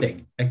is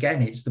hoarding.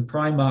 Again, it's the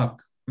Primark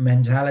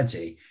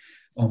mentality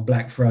on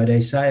Black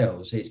Friday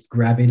sales. It's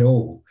grab it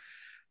all.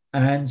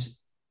 And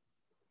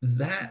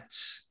that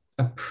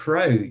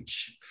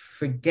approach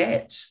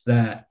forgets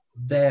that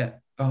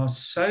there are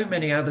so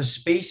many other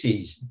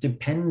species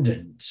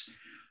dependent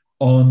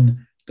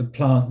on the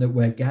plant that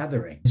we're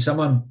gathering.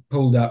 Someone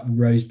pulled up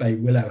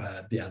Rosebay willow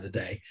herb the other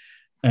day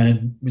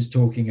and was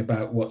talking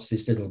about what's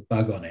this little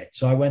bug on it.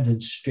 So I went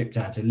and stripped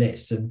out a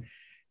list, and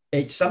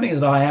it's something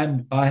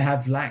that I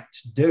have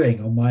lacked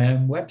doing on my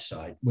own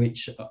website,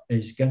 which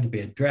is going to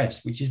be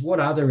addressed, which is what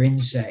other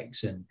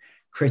insects and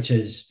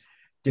critters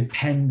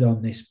depend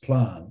on this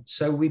plant.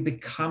 So we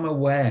become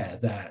aware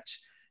that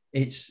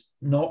it's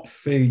not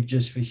food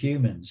just for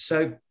humans.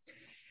 So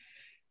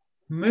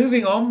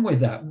moving on with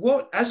that,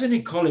 what, as an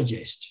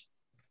ecologist,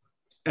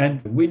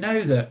 and we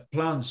know that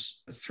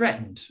plants are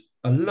threatened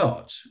a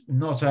lot,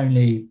 not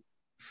only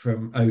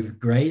from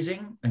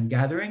overgrazing and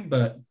gathering,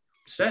 but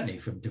certainly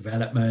from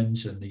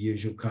development and the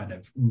usual kind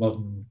of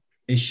modern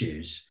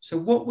issues. So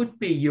what would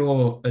be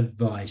your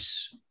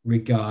advice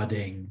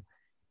regarding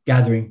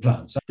gathering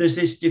plants? There's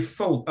this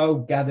default,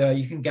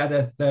 you can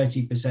gather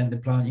 30% of the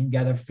plant, you can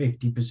gather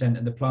 50%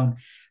 of the plant.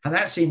 And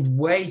that seems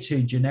way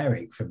too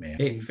generic for me.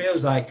 It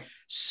feels like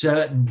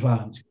certain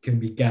plants can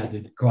be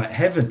gathered quite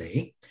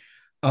heavily.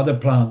 Other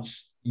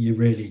plants, you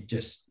really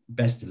just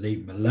best to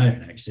leave them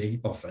alone,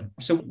 actually, often.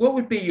 So what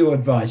would be your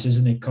advice as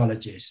an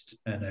ecologist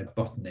and a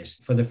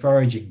botanist for the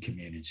foraging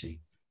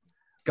community?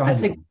 I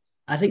think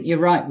you're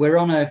right. We're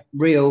on a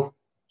real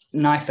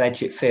knife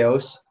edge, it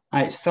feels.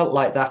 It's felt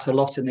like that a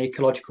lot in the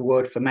ecological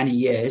world for many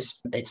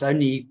years. It's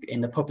only in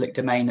the public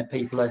domain that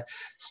people are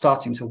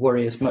starting to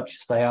worry as much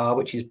as they are,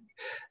 which is,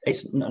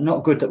 it's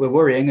not good that we're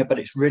worrying, but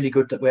it's really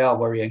good that we are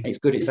worrying. It's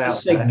good it's out there.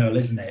 It's a signal,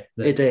 isn't it?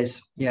 It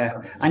is, yeah.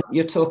 And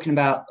you're talking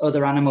about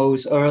other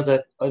animals or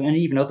and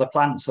even other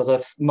plants, other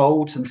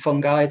molds and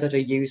fungi that are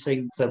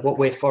using what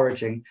we're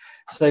foraging.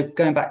 So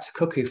going back to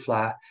cuckoo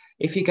flower,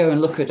 if you go and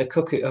look at a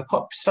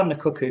standard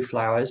cuckoo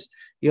flowers,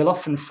 you'll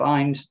often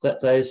find that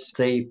there's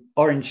the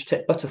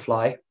orange-tipped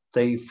butterfly.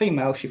 The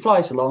female, she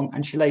flies along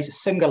and she lays a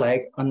single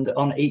egg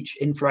on each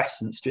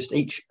inflorescence, just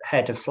each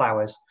head of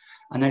flowers.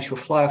 And then she'll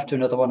fly off to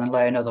another one and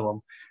lay another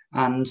one.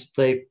 And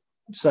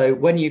so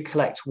when you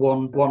collect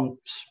one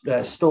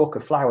stalk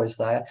of flowers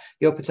there,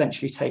 you're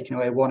potentially taking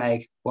away one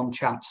egg, one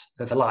chance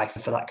of a life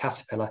for that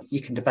caterpillar. You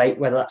can debate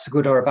whether that's a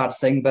good or a bad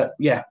thing, but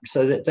yeah,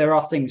 so that there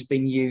are things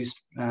being used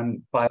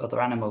by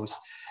other animals.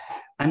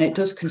 And it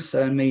does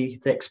concern me,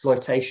 the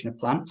exploitation of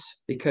plants,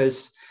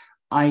 because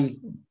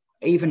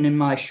even in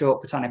my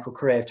short botanical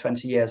career of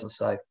 20 years or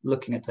so,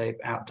 looking at the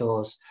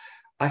outdoors,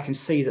 I can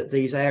see that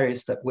these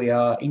areas that we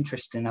are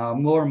interested in are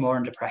more and more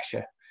under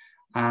pressure.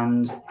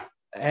 And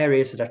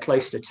areas that are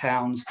close to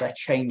towns, they're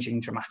changing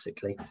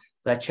dramatically.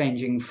 They're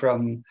changing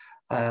from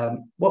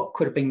what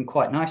could have been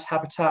quite nice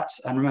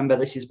habitats. And remember,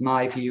 this is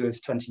my view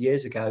of 20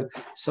 years ago.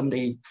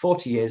 Somebody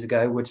 40 years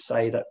ago would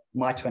say that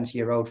my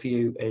 20-year-old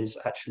view is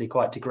actually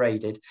quite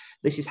degraded.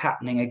 This is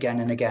happening again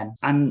and again.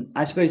 And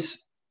I suppose,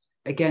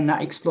 again,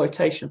 that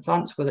exploitation of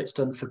plants, whether it's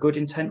done for good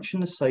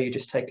intentions, so you're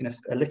just taking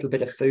a little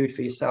bit of food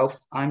for yourself,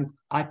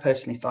 I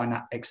personally find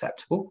that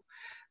acceptable.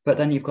 But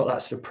then you've got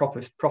that sort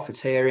of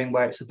profiteering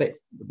where it's a bit,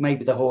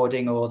 maybe the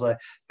hoarding or the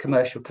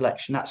commercial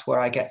collection. That's where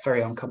I get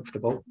very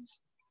uncomfortable.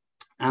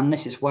 And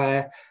this is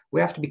where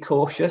we have to be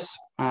cautious.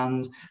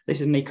 And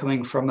this is me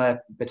coming from a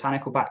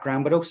botanical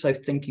background, but also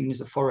thinking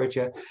as a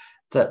forager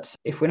that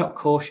if we're not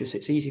cautious,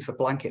 it's easy for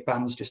blanket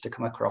bans just to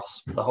come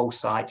across the whole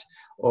site.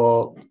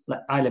 Or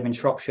I live in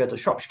Shropshire, the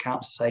Shropshire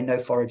Council say no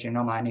foraging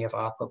on any of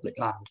our public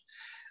land.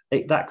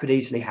 That could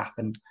easily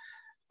happen.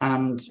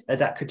 And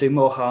that could do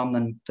more harm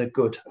than the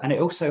good. And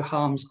it also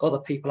harms other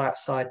people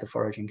outside the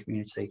foraging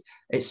community.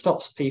 It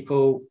stops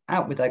people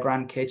out with their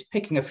grandkids,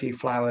 picking a few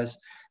flowers,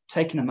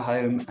 taking them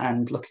home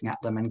and looking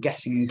at them and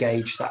getting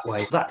engaged that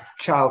way. That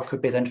child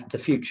could be then the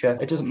future.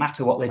 It doesn't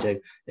matter what they do.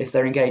 If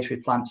they're engaged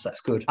with plants,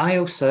 that's good. I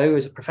also,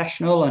 as a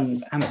professional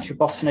and amateur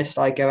botanist,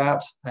 I go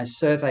out and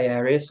survey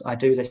areas. I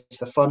do this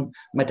for fun.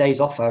 My days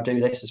off, I'll do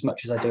this as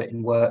much as I do it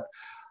in work.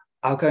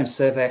 I'll go and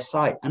survey a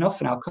site, and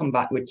often I'll come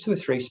back with 2 or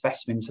 3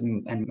 specimens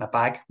in a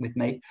bag with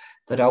me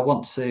that I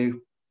want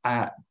to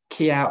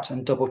key out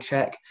and double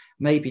check,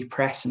 maybe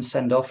press and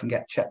send off and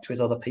get checked with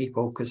other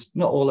people, because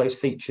not all those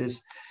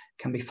features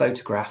can be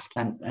photographed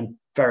and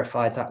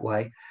verified that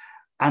way.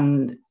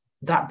 And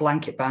that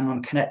blanket ban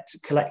on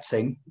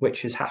collecting,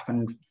 which has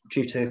happened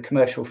due to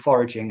commercial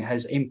foraging,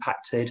 has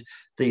impacted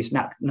these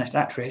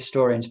natural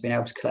historians being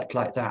able to collect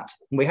like that.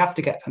 And we have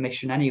to get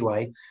permission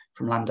anyway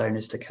from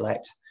landowners to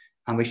collect.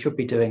 And we should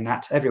be doing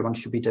that. Everyone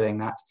should be doing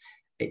that.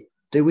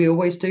 Do we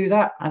always do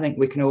that? I think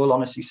we can all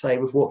honestly say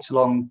we've walked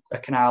along a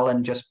canal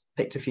and just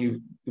picked a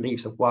few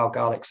leaves of wild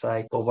garlic,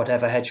 say, or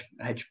whatever, hedge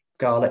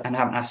garlic, and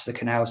haven't asked the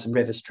Canals and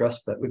Rivers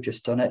Trust, but we've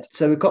just done it.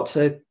 So we've got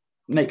to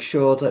make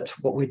sure that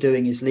what we're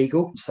doing is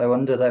legal. So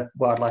under the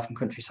Wildlife and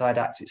Countryside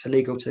Act, it's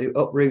illegal to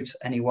uproot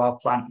any wild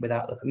plant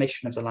without the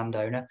permission of the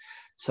landowner.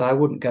 So I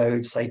wouldn't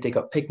go, say, dig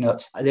up pig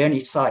nuts. The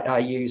only site I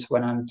use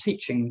when I'm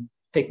teaching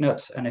pig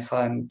nuts, and if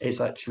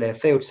is actually a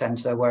field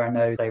centre where I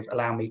know they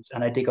allow me,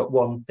 and I dig up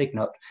 1 pig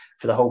nut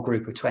for the whole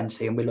group of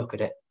 20 and we look at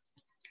it.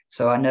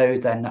 So I know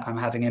then I'm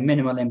having a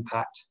minimal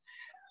impact.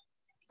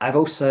 I've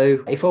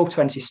also, if all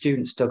 20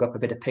 students dug up a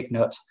bit of pig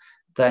nut,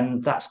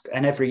 then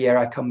and every year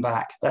I come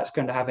back, that's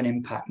going to have an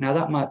impact. Now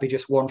that might be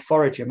just one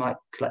forager might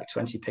collect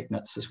 20 pig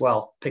nuts as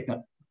well, pig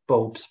nut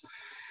bulbs.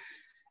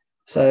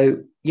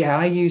 So yeah,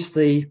 I use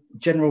the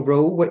general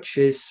rule, which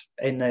is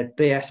in the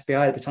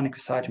BSBI, the Botanical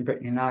Society in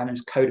Britain and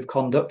Ireland's Code of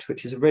Conduct,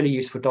 which is a really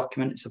useful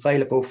document. It's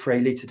available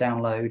freely to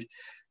download.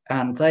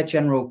 And their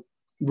general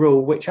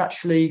rule, which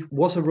actually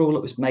was a rule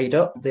that was made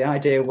up. The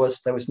idea was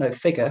there was no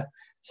figure.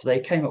 So they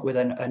came up with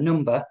a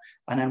number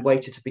and then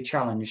waited to be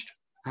challenged.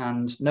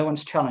 And no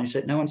one's challenged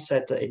it. No one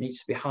said that it needs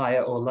to be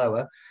higher or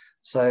lower.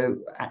 So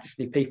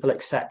actually people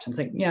accept and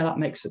think, yeah, that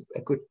makes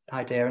a good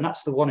idea. And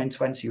that's the 1 in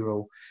 20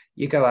 rule.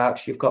 You go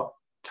out, you've got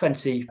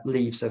 20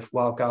 leaves of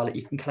wild garlic,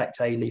 you can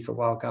collect a leaf of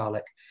wild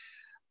garlic.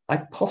 I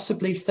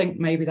possibly think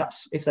maybe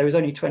that's, if there was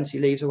only 20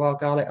 leaves of wild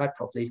garlic, I'd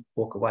probably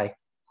walk away.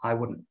 I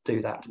wouldn't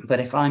do that. But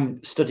if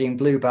I'm studying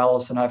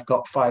bluebells and I've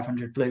got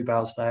 500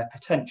 bluebells there,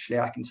 potentially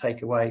I can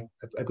take away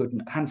a good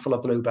handful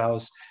of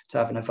bluebells to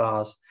have in a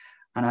vase.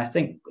 And I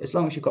think as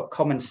long as you've got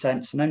common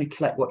sense and only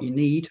collect what you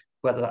need,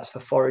 whether that's for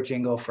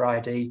foraging or for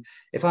ID,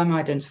 if I'm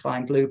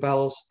identifying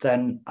bluebells,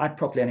 then I'd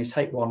probably only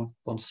take one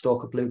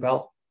stalk of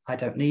bluebell. I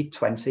don't need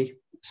 20.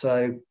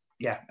 So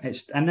yeah,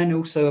 and then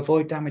also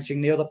avoid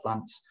damaging the other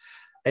plants.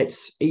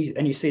 It's easy,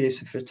 and you see this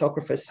with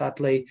photographers,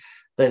 sadly.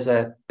 There's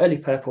a early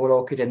purple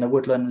orchid in the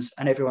woodlands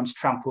and everyone's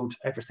trampled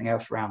everything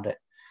else around it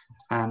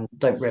and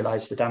don't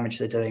realise the damage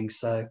they're doing.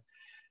 So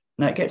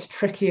now it gets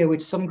trickier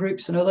with some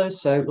groups and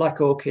others. So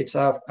like orchids,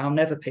 I'll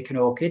never pick an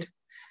orchid.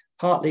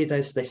 Partly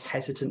there's this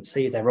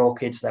hesitancy, they're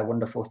orchids, they're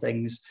wonderful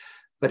things.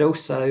 But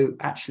also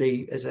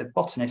actually as a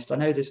botanist, I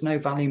know there's no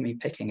value in me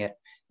picking it.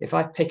 If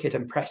I pick it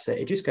and press it,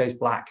 it just goes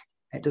black.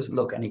 It doesn't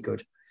look any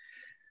good.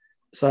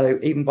 So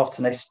even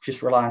botanists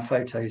just rely on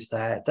photos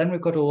there. Then we've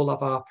got all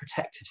of our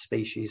protected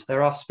species.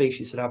 There are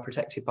species that are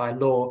protected by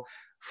law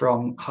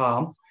from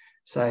harm.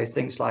 So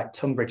things like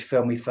Tunbridge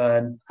filmy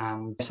fern.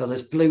 So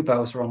there's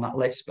bluebells are on that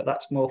list, but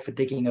that's more for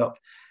digging up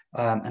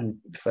and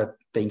for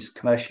being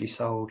commercially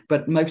sold.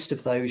 But most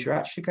of those, you're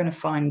actually going to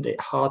find it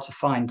hard to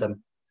find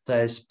them.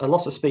 There's a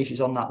lot of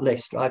species on that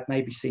list. I've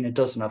maybe seen a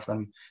dozen of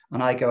them.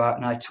 And I go out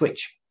and I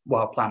twitch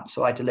wild plants.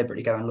 So I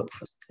deliberately go and look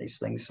for these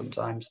things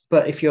sometimes.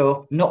 But if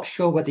you're not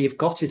sure whether you've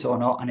got it or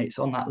not and it's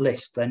on that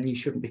list, then you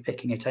shouldn't be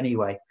picking it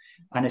anyway.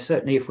 And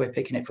certainly if we're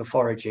picking it for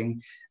foraging,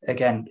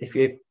 again, if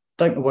you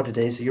don't know what it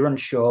is, you're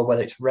unsure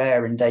whether it's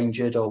rare,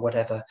 endangered or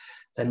whatever,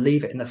 then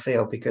leave it in the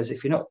field, because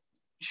if you're not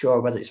sure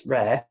whether it's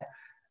rare,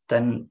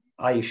 then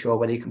are you sure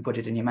whether you can put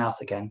it in your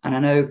mouth again? And I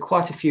know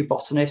quite a few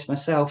botanists,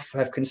 myself,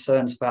 have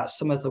concerns about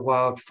some of the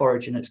wild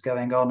foraging that's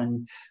going on,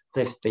 and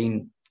there've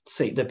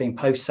been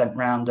posts sent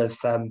round of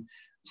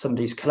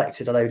somebody's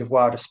collected a load of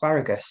wild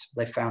asparagus.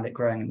 They found it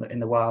growing in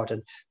the wild,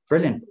 and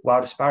brilliant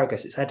wild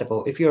asparagus. It's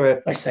edible. If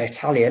you're let's say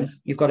Italian,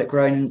 you've got it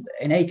growing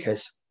in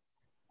acres.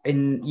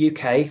 In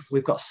UK,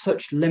 we've got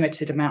such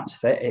limited amounts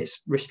of it.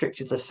 It's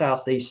restricted to the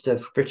southeast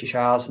of British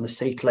Isles and the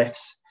Sea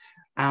Cliffs.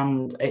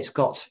 and it's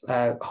got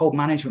whole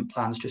management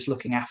plans just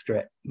looking after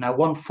it. Now,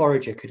 one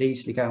forager could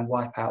easily go and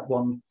wipe out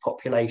one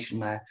population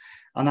there,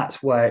 and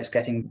that's where it's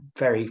getting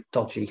very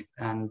dodgy.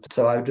 And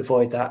so I would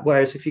avoid that.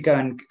 Whereas if you go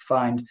and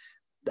find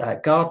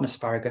garden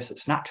asparagus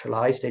that's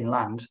naturalised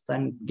inland,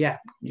 then yeah,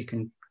 you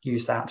can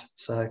use that.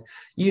 So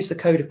use the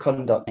Code of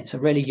Conduct. It's a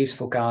really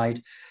useful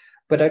guide.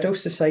 But I'd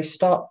also say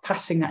start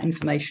passing that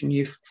information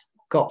you've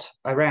got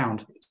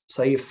around.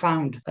 So you've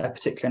found a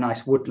particular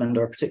nice woodland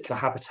or a particular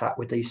habitat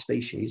with these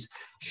species,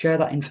 share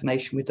that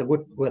information with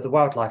the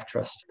Wildlife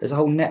Trust. There's a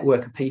whole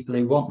network of people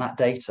who want that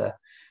data,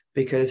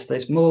 because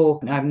there's more,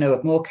 I know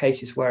of more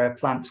cases where a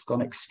plant's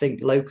gone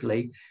extinct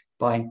locally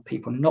by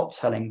people not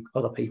telling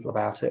other people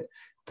about it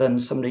than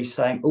somebody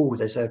saying, oh,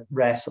 there's a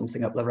rare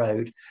something up the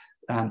road,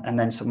 and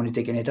then somebody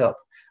digging it up.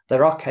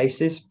 There are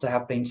cases, there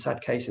have been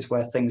sad cases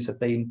where things have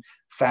been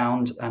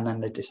found and then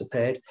they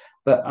disappeared.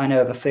 But I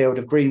know of a field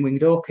of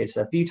green-winged orchids.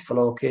 They're beautiful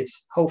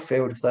orchids, whole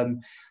field of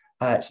them.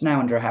 It's now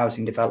under a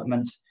housing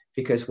development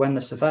because when the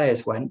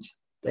surveyors went,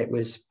 it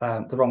was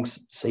the wrong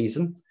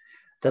season.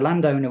 The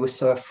landowner was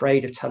so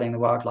afraid of telling the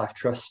Wildlife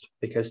Trust,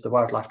 because the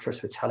Wildlife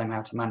Trust would tell him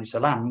how to manage the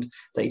land,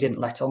 that he didn't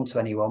let on to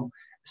anyone.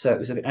 So it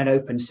was an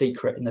open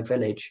secret in the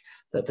village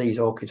that these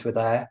orchids were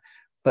there.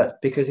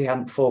 But because he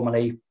hadn't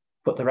formally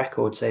put the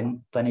records in,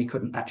 then he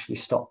couldn't actually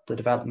stop the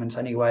development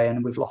anyway,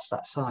 and we've lost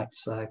that site.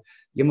 So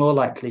you're more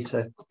likely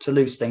to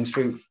lose things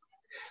through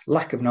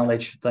lack of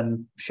knowledge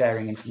than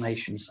sharing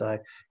information. So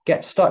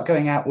start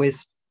going out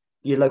with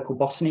your local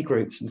botany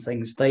groups and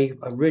things. They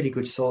are really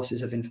good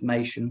sources of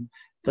information.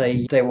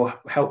 They will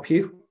help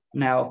you.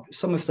 Now,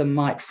 some of them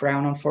might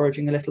frown on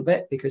foraging a little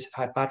bit because they've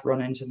had bad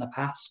run-ins in the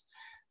past,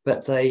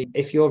 but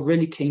if you're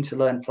really keen to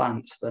learn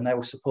plants, then they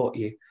will support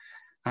you.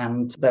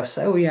 And they'll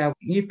say, oh, yeah,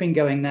 you've been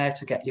going there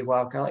to get your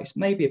wild garlic. It's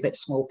maybe a bit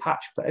small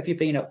patch, but have you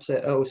been up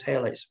to Earl's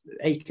Hill? It's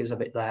acres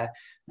of it there,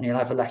 and you'll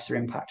have a lesser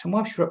impact. And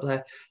whilst you're up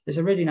there, there's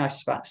a really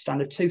nice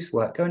stand of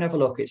toothwort. Go and have a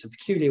look. It's a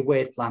peculiar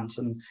weird plant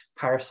and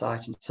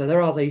parasite. And so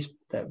there are these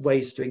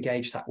ways to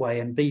engage that way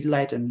and be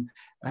led and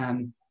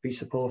be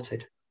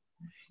supported.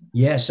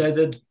 Yeah,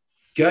 so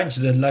going to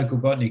the local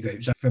botany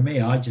groups, for me,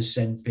 I just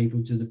send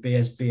people to the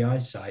BSBI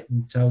site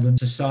and tell them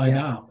to sign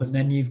up. And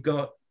then you've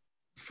got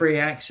free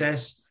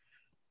access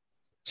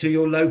to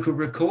your local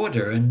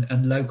recorder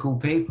and local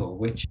people,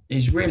 which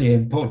is really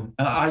important.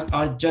 And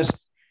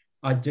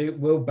I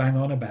will bang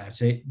on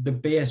about it. The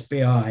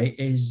BSBI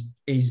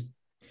is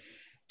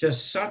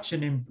just such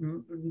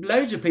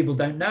loads of people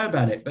don't know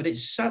about it, but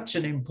it's such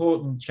an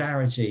important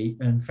charity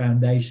and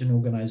foundation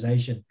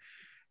organization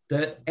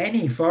that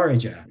any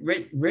forager,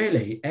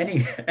 really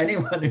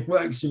anyone who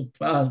works with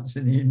plants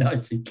in the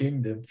United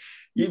Kingdom,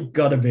 you've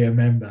got to be a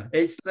member.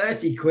 It's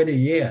 30 quid a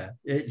year.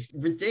 It's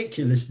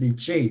ridiculously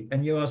cheap,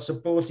 and you are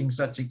supporting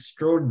such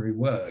extraordinary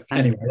work.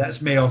 Anyway,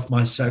 that's me off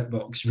my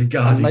soapbox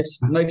regarding...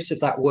 Most of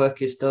that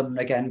work is done,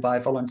 again, by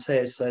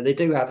volunteers. So they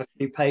do have a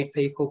few paid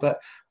people, but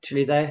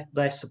actually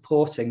they're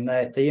supporting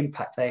the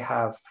impact they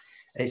have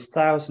is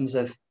thousands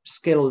of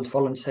skilled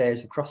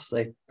volunteers across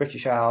the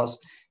British Isles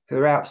who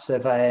are out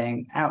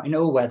surveying, out in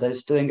all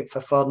weathers, doing it for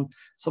fun.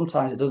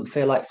 Sometimes it doesn't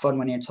feel like fun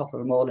when you're on top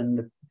of them all in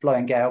the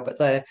blowing gale, but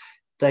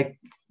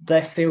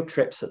they're field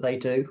trips that they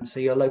do. So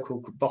your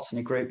local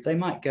botany group, they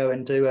might go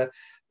and do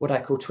what I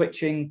call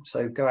twitching.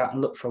 So go out and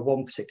look for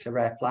one particular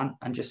rare plant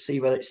and just see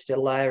whether it's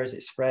still there as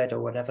it's spread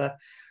or whatever.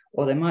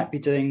 Or they might be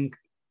doing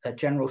a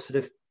general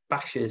sort of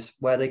bashes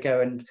where they go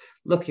and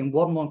look in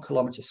 1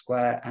 kilometre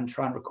square and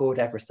try and record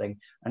everything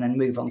and then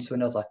move on to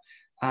another.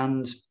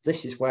 And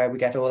this is where we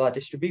get all our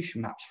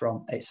distribution maps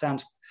from. It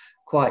sounds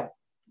quite,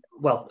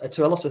 well,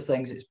 to a lot of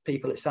things,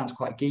 it sounds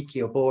quite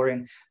geeky or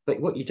boring.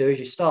 But what you do is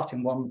you start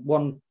in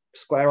one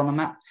square on the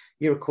map,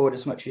 you record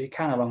as much as you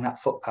can along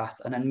that footpath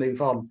and then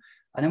move on.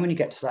 And then when you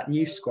get to that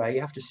new square,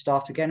 you have to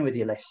start again with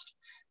your list.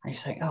 And you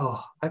think,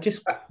 oh, I've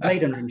just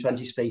made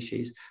 120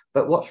 species.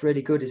 But what's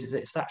really good is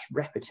it's that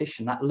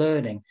repetition, that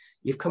learning.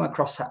 You've come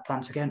across that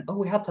plant again. Oh,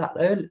 we had that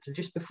earlier,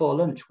 just before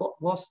lunch.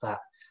 What was that?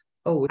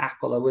 Oh,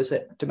 apple, or was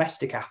it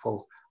domestic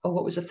apple? Oh,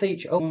 what was the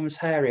feature? Oh, one was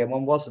hairy and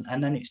one wasn't.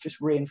 And then it's just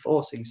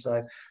reinforcing.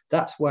 So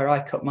that's where I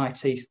cut my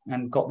teeth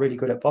and got really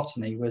good at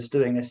botany, was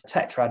doing this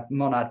tetrad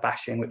monad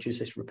bashing, which is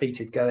this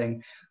repeated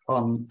going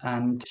on.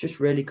 And it's just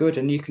really good.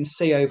 And you can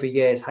see over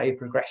years how your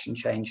progression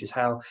changes,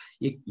 how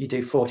you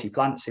do 40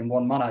 plants in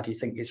one monad, you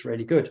think it's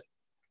really good.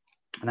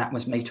 And that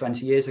was me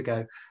 20 years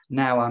ago.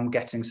 Now I'm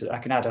getting, so I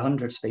can add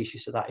 100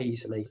 species to that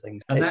easily.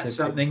 And that's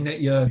something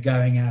that you're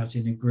going out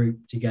in a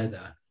group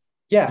together.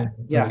 Yeah.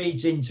 What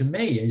feeds into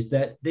me is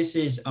that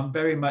I'm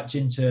very much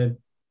into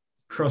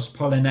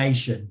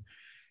cross-pollination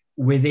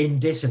within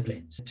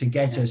disciplines to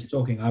get us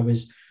talking.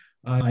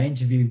 I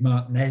interviewed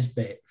Mark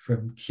Nesbitt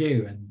from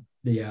Kew and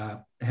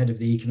the head of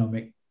the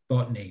economic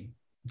botany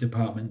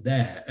department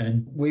there.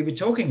 And we were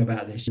talking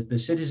about this, the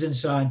citizen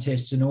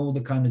scientists and all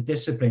the kind of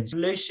disciplines,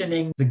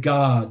 loosening the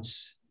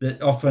guards that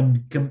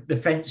often the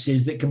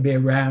fences that can be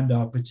around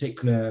our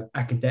particular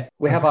academic.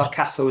 We have our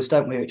castles,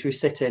 don't we, which we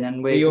sit in,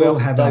 and we all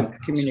have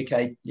don't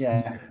communicate.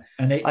 Yeah.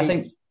 And I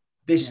think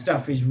This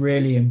stuff is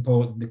really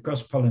important. The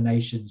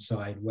cross-pollination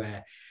side,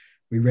 where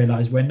we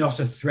realize we're not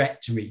a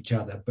threat to each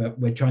other, but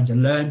we're trying to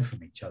learn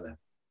from each other,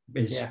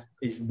 is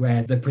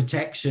where the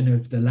protection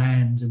of the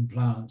land and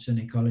plants and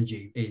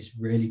ecology is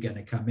really going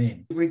to come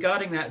in.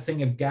 Regarding that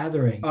thing of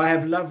gathering, I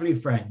have lovely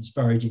friends,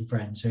 foraging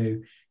friends,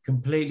 who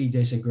completely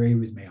disagree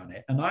with me on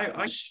it. And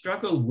I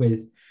struggled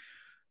with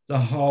the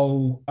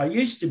whole, I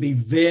used to be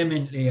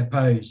vehemently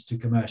opposed to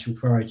commercial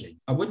foraging.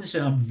 I wouldn't say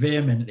I'm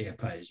vehemently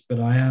opposed, but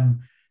I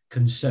am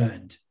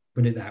concerned,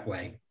 put it that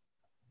way.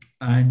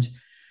 And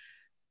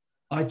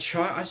I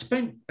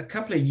spent a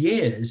couple of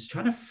years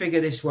trying to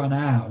figure this one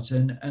out.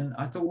 And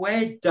I thought,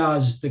 where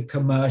does the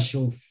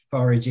commercial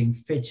foraging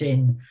fit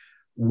in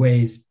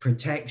with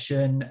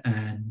protection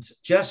and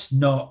just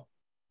not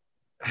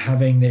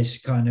having this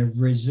kind of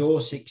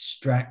resource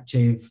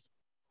extractive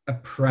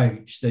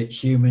approach that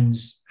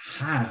humans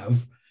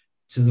have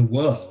to the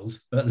world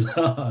at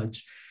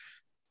large?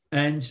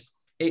 And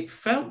it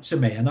felt to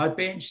me, and I'd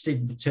be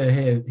interested to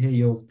hear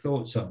your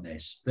thoughts on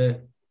this,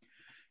 that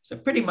so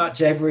pretty much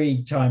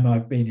every time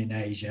I've been in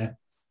Asia,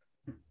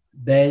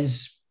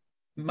 there's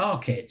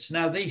markets.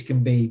 Now, these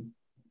can be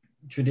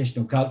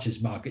traditional cultures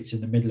markets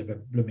in the middle of a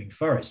blooming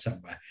forest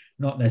somewhere,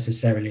 not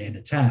necessarily in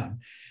a town.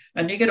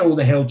 And you get all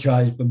the hill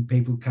tribes when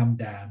people come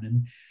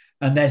down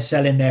and they're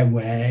selling their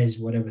wares,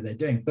 whatever they're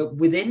doing. But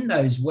within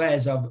those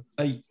wares, I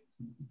don't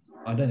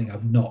think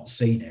I've not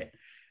seen it,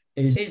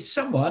 is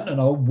someone, an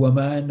old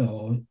woman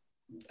or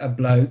a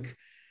bloke,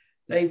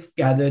 they've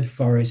gathered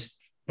forest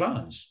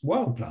plants,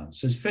 wild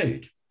plants as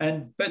food.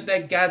 But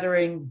they're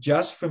gathering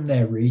just from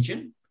their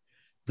region.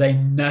 They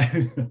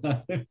know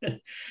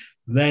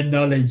their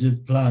knowledge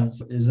of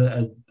plants is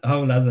a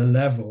whole other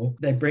level.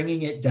 They're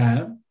bringing it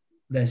down.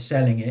 They're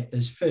selling it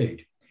as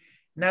food.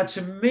 Now,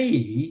 to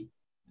me,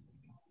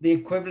 the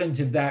equivalent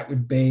of that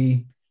would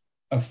be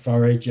a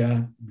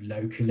forager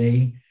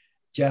locally,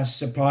 just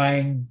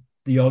supplying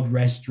the odd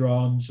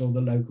restaurants or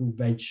the local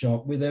veg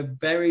shop with a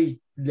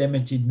very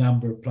limited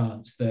number of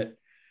plants that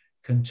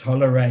can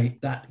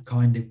tolerate that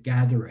kind of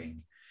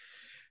gathering.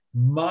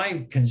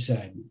 My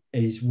concern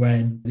is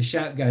when the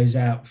shout goes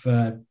out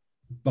for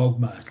bog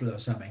myrtle or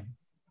something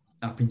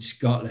up in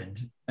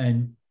Scotland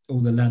and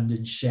all the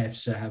London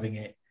chefs are having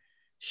it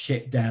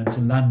shipped down to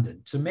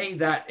London. To me,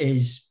 that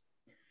is,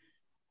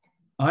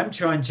 I'm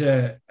trying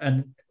to,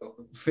 and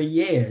for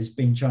years,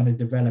 been trying to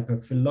develop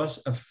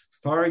a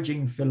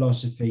foraging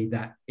philosophy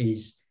that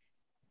is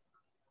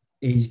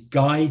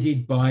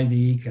guided by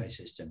the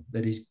ecosystem,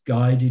 that is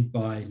guided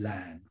by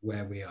land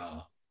where we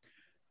are.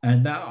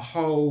 And that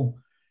whole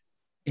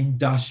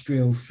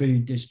industrial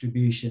food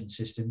distribution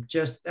system,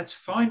 that's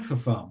fine for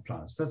farm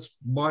plants. That's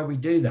why we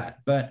do that.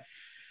 But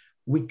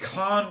we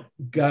can't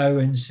go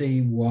and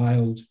see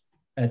wild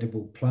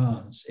edible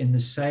plants in the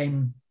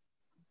same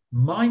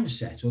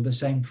mindset or the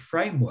same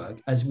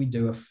framework as we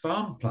do a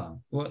farm plant.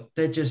 Well,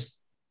 they're just,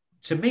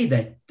 to me,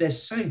 they're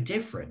so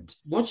different.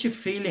 What's your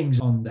feelings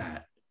on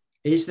that?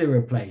 Is there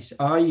a place?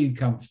 Are you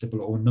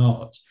comfortable or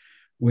not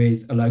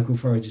with a local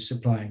forager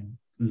supplying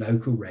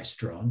local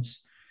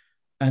restaurants?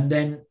 And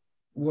then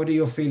what are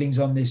your feelings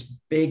on this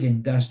big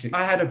industry?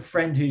 I had a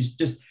friend who's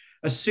just,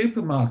 a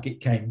supermarket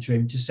came to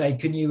him to say,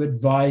 can you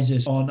advise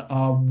us on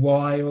our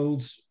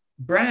wild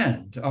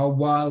brand, our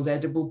wild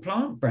edible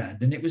plant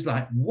brand? And it was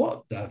like,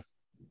 what the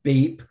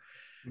beep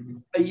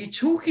are you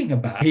talking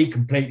about? He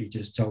completely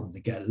just told him to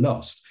get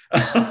lost.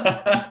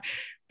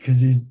 Because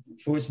he's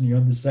fortunately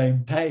on the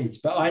same page.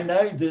 But I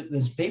know that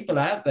there's people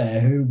out there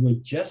who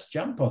would just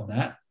jump on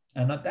that.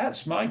 And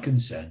that's my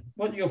concern.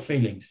 What are your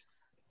feelings?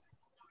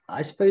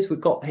 I suppose we've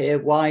got here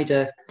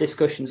wider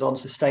discussions on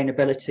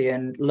sustainability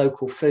and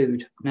local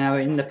food. Now,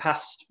 in the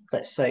past,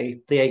 let's say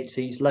the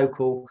 80s,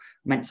 local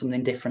meant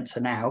something different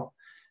to now,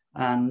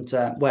 and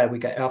where we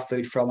get our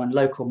food from. And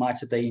local might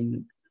have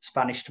been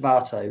Spanish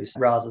tomatoes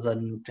rather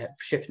than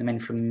shipping them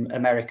in from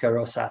America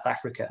or South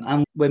Africa.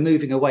 And we're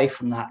moving away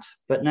from that.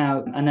 But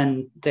now, and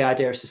then the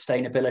idea of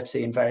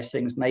sustainability and various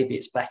things, maybe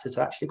it's better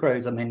to actually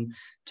grow them in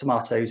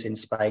tomatoes in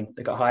Spain.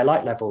 They've got high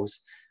light levels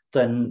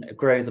than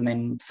grow them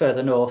in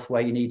further north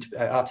where you need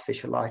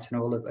artificial light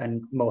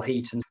and more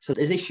heat. And so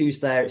there's issues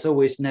there. It's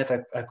always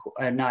never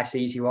a nice,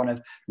 easy one of,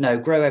 no,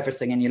 grow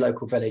everything in your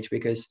local village,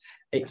 because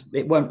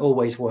it won't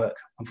always work,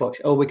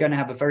 unfortunately. Or we're going to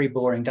have a very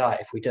boring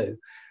diet if we do.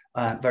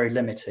 Very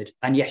limited.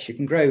 And yes, you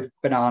can grow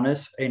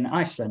bananas in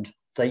Iceland.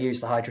 They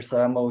use the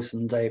hydrothermals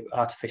and the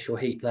artificial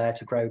heat there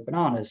to grow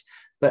bananas.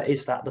 But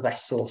is that the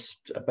best source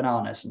of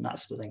bananas and that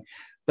sort of thing?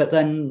 But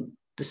then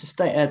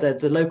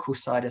the local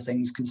side of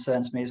things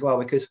concerns me as well,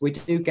 because we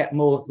do get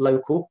more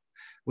local.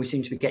 We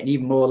seem to be getting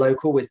even more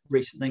local with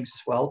recent things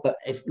as well. But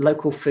if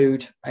local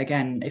food,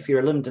 again, if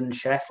you're a London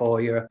chef or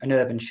you're an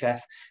urban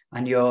chef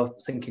and you're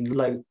thinking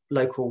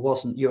local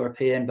wasn't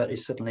European, but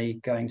is suddenly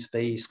going to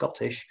be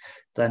Scottish,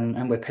 then,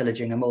 and we're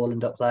pillaging a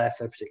moorland up there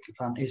for a particular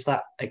plant, is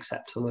that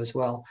acceptable as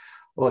well?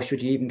 Or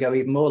should you even go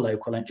even more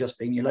local and just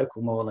being your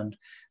local moorland?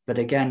 But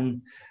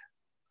again,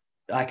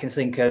 I can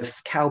think of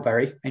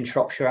cowberry in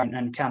Shropshire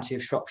and County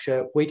of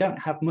Shropshire. We don't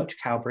have much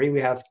cowberry.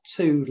 We have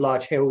 2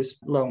 large hills,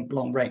 long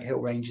hill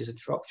ranges in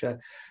Shropshire.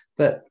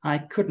 But I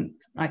could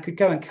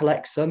go and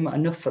collect some,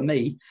 enough for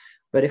me.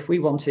 But if we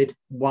wanted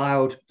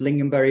wild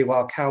lingonberry,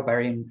 wild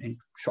cowberry in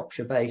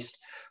Shropshire based,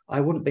 I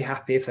wouldn't be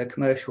happy if a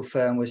commercial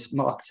firm was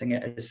marketing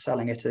it as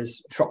selling it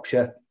as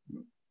Shropshire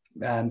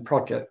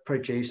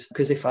produce,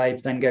 because if I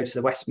then go to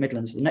the West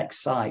Midlands, the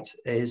next site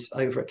is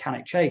over at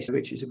Cannock Chase,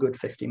 which is a good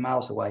 50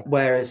 miles away.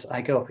 Whereas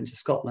I go up into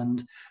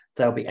Scotland,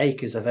 there'll be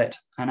acres of it,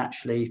 and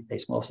actually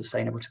it's more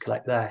sustainable to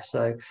collect there.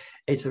 So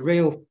it's a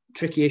real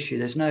tricky issue.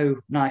 There's no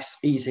nice,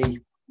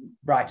 easy,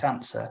 right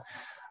answer.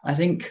 I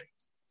think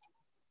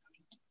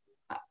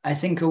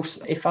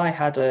also, if I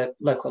had a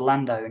local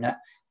landowner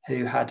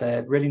who had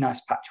a really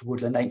nice patch of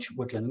woodland, ancient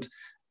woodland,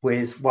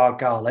 with wild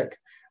garlic,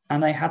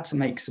 and they had to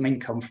make some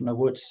income from the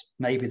woods,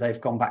 maybe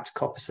they've gone back to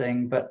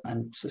coppicing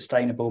and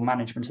sustainable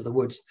management of the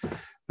woods.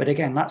 But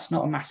again, that's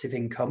not a massive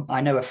income. I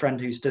know a friend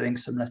who's doing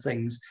similar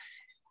things.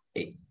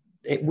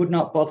 It would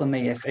not bother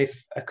me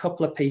if a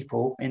couple of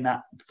people in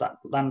that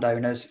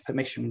landowner's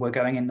permission were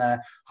going in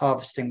there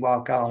harvesting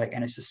wild garlic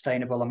in a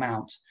sustainable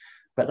amount,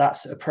 but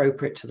that's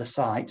appropriate to the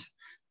site.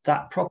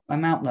 That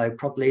amount, though,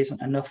 probably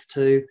isn't enough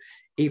to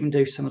even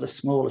do some of the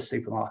smaller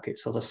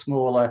supermarkets or the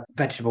smaller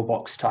vegetable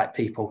box type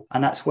people.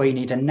 And that's where you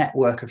need a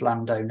network of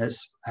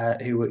landowners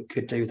who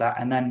could do that,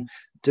 and then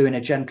doing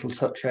a gentle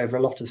touch over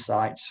a lot of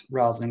sites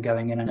rather than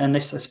going in. And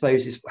this, I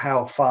suppose, is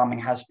how farming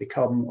has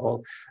become,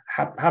 or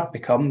have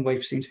become,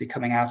 we seem to be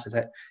coming out of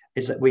it,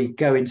 is that we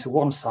go into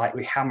one site,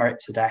 we hammer it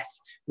to death,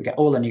 we get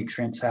all the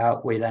nutrients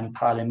out, we then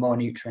pile in more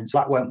nutrients.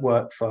 That won't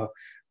work for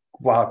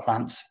wild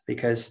plants,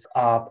 because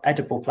our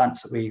edible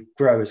plants that we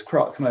grow as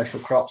commercial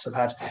crops have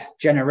had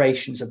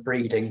generations of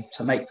breeding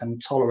to make them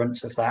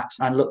tolerant of that.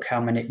 And look how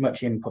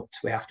much input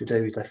we have to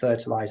do, the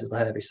fertilizers, the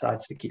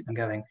herbicides, to keep them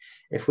going.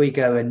 If we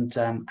go and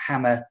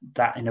hammer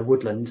that in a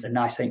woodland, a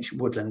nice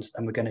ancient woodland,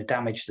 then we're going to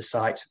damage the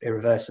site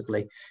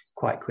irreversibly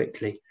quite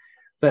quickly.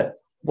 But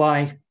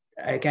why?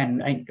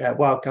 Again,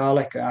 wild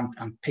garlic,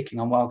 I'm picking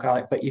on wild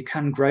garlic, but you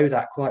can grow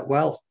that quite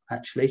well,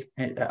 actually,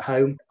 at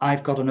home.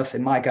 I've got enough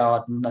in my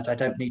garden that I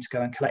don't need to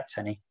go and collect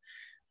any.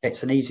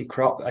 It's an easy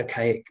crop.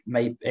 Okay,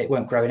 it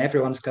won't grow in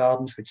everyone's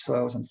gardens with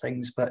soils and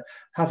things, but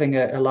having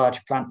a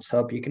large plant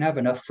tub, you can have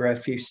enough for a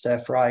few stir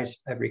fries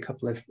every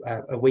couple of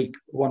a week,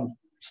 one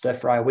stir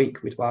fry a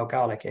week with wild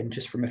garlic in,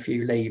 just from a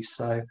few leaves.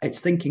 So it's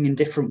thinking in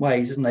different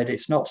ways, isn't it?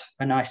 It's not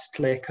a nice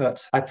clear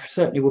cut. I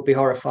certainly would be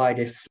horrified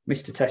if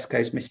Mr.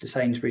 Tesco's, Mr.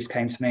 Sainsbury's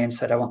came to me and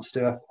said, I want to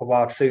do a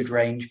wild food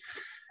range.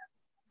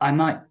 I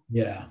might.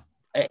 Yeah.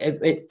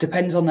 It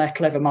depends on their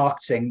clever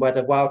marketing,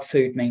 whether wild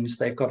food means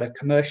they've got a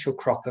commercial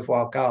crop of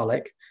wild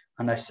garlic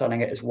and they're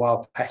selling it as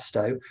wild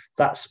pesto.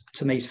 That's,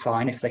 to me, is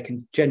fine if they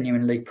can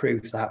genuinely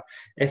prove that.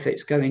 If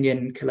it's going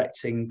in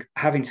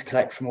having to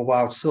collect from a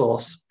wild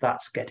source,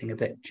 that's getting a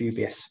bit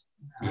dubious.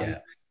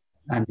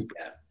 And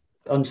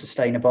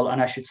unsustainable.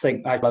 And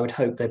I would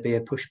hope there'd be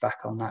a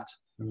pushback on that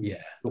from a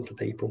lot of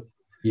people.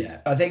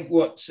 Yeah, I think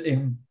what's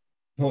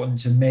important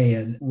to me,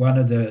 and one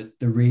of the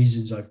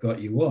reasons I've got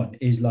you on,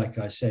 is, like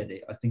I said,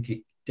 I think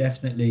it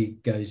definitely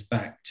goes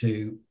back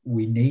to,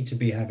 we need to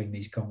be having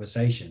these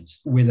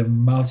conversations with a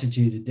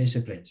multitude of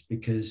disciplines,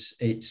 because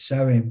it's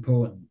so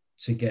important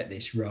to get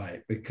this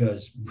right,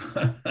 because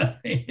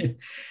the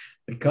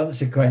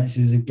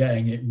consequences of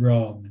getting it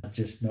wrong are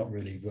just not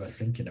really worth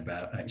thinking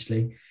about,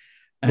 actually.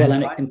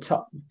 And it can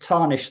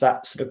tarnish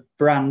that sort of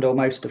brand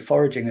almost of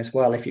foraging as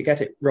well. If you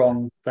get it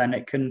wrong, then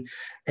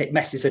it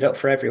messes it up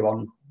for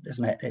everyone,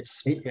 doesn't it?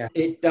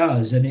 It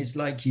does. And it's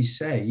like you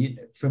say,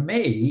 for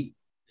me,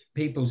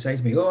 people say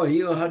to me, oh, are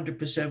you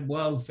 100%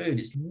 wild food?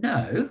 It's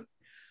no.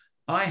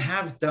 I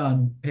have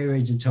done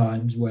periods of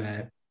times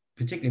where,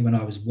 particularly when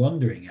I was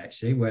wandering,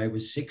 actually, where it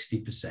was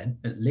 60%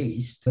 at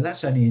least, but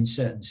that's only in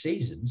certain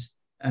seasons.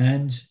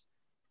 And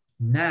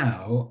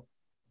now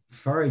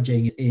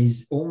foraging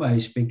is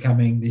almost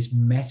becoming this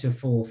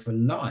metaphor for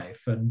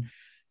life. And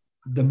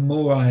the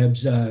more I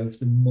observe,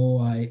 the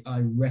more I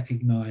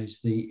recognize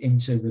the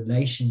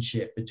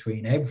interrelationship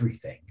between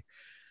everything,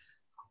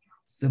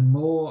 the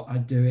more I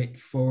do it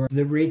for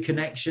the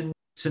reconnection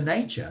to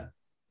nature,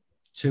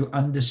 to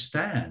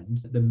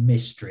understand the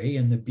mystery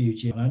and the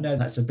beauty. And I know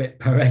that's a bit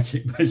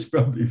poetic, most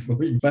probably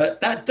for you,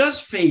 but that does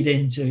feed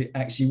into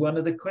actually one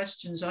of the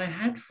questions I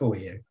had for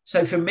you.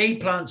 So for me,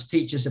 plants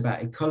teach us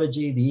about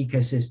ecology, the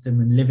ecosystem,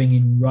 and living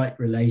in right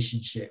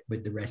relationship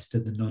with the rest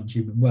of the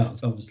non-human world,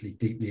 obviously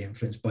deeply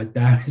influenced by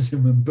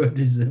Taoism and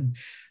Buddhism.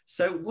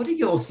 So what are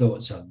your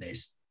thoughts on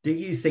this? Do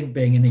you think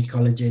being an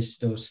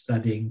ecologist or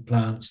studying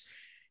plants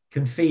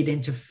can feed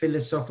into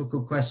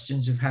philosophical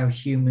questions of how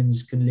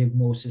humans can live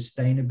more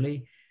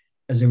sustainably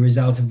as a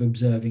result of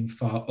observing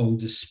far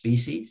older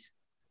species?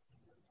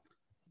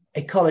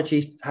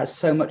 Ecology has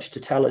so much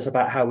to tell us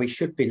about how we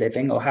should be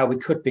living, or how we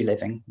could be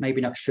living, maybe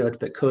not should,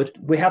 but could.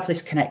 We have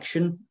this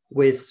connection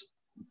with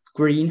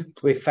green.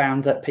 We've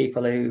found that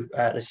people who,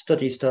 there's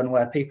studies done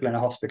where people in a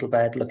hospital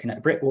bed looking at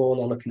a brick wall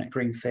or looking at a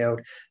green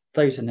field,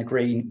 those in the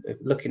green,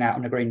 looking out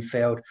on a green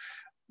field,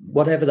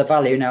 whatever the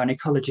value. Now, an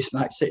ecologist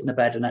might sit in the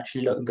bed and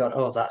actually look and go,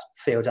 oh, that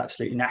field's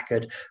absolutely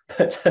knackered.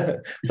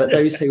 But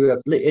those who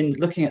are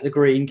looking at the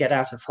green get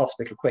out of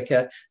hospital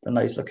quicker than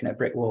those looking at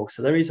brick walls.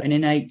 So there is an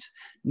innate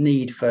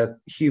need for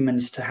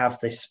humans to have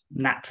this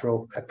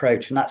natural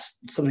approach, and that's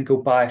something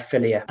called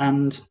biophilia.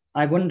 And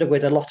I wonder,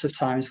 with a lot of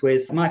times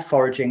with my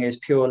foraging is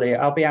purely,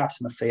 I'll be out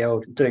in the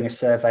field doing a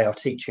survey or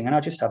teaching, and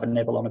I'll just have a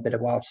nibble on a bit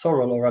of wild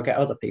sorrel, or I'll get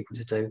other people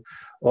to do,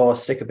 or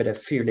stick a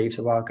few leaves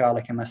of wild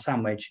garlic in my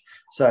sandwich.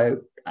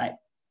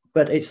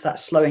 But it's that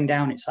slowing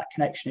down, it's that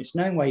connection, it's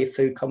knowing where your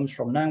food comes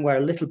from, knowing where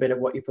a little bit of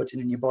what you're putting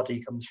in your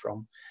body comes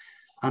from.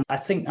 And I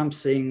think I'm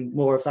seeing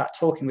more of that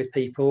talking with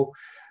people.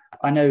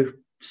 I know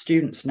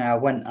students now,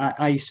 when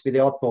I used to be the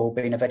oddball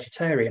being a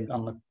vegetarian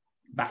on the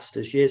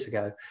masters years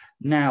ago,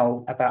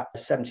 now about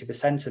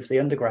 70% of the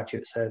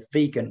undergraduates are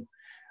vegan,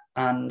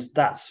 and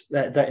that's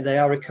they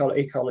are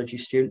ecology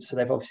students, so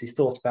they've obviously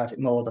thought about it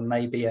more than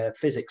maybe a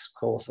physics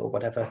course or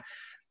whatever.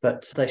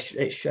 But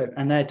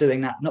and they're doing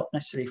that not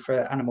necessarily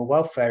for animal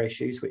welfare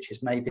issues, which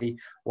is maybe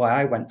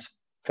why I went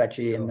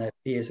veggie in the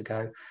years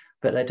ago,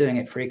 but they're doing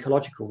it for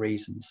ecological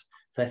reasons.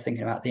 They're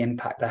thinking about the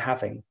impact they're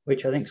having,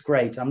 which I think is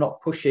great. I'm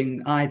not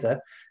pushing either,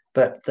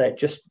 but they're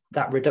just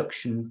that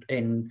reduction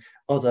in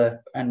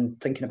other and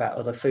thinking about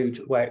other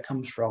food, where it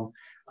comes from.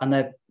 And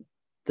they're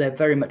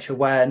very much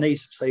aware. And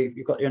so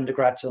you've got the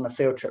undergrads on the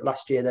field trip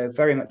last year, they're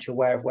very much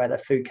aware of where their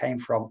food came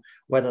from,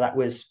 whether that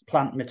was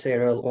plant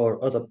material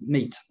or other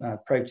meat,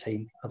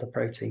 protein, other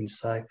proteins.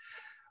 So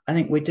I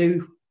think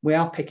we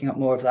are picking up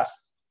more of that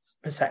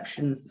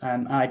perception,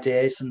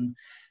 ideas, and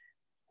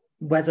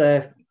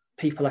whether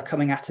people are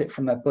coming at it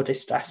from a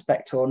Buddhist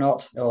aspect or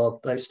not, or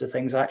those sort of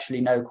things. I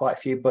actually know quite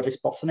a few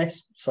Buddhist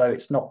botanists, so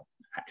it's not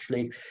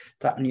actually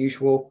that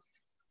unusual.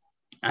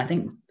 I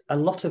think a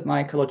lot of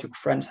my ecological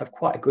friends have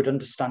quite a good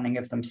understanding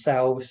of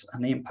themselves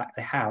and the impact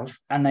they have,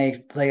 and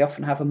they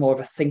often have a more of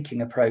a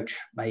thinking approach.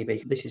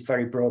 Maybe this is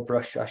very broad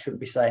brush, I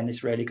shouldn't be saying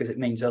this really, because it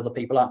means other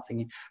people aren't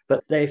thinking,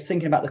 but they're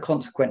thinking about the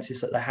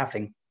consequences that they're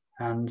having,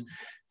 and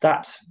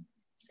that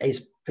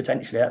is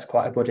potentially, that's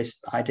quite a Buddhist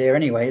idea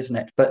anyway, isn't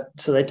it? But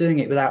so they're doing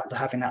it without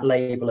having that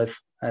label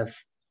of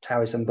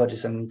Taoism,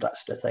 Buddhism, that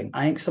sort of thing.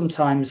 I think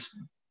sometimes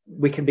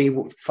we can be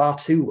far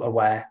too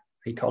aware,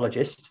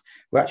 ecologists.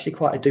 We're actually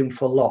quite a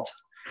doomful lot,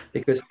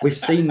 because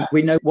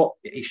we know what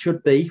it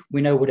should be,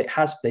 we know what it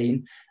has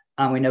been,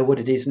 and we know what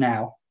it is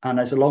now. And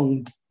there's a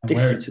long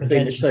distance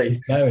between the two.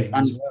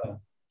 As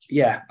well.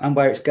 Yeah, and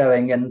where it's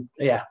going, and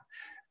yeah.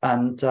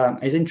 And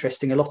it's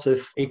interesting, a lot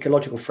of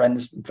ecological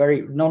friends,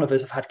 none of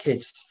us have had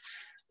kids,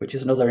 which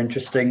is another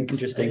interesting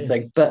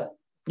thing. But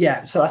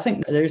yeah, so I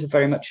think there is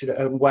very much an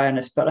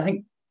awareness, but I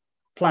think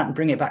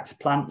bring it back to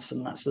plants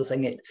and that sort of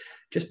thing, it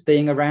just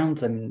being around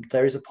them,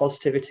 there is a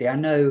positivity. I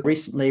know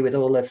recently with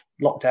all the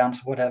lockdowns,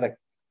 whatever,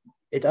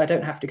 I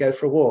don't have to go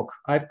for a walk.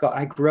 I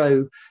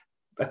grow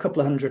a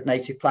couple of hundred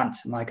native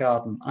plants in my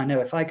garden. I know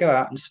if I go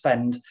out and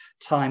spend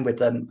time with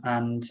them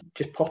and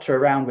just potter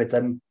around with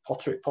them,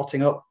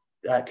 potting up,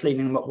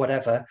 cleaning them up,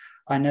 whatever,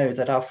 I know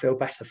that I'll feel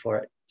better for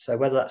it. So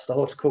whether that's the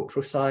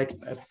horticultural side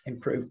of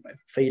improved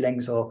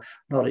feelings or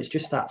not, it's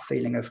just that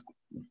feeling of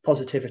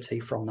positivity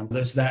from them.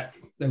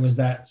 There was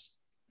that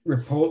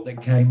report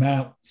that came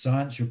out,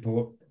 science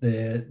report,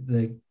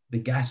 the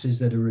gases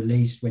that are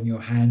released when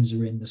your hands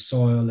are in the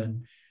soil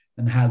and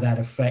how that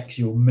affects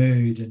your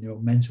mood and your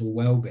mental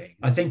well-being.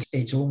 I think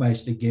it's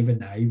almost a given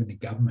now, even the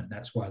government,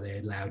 that's why they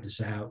allowed us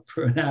out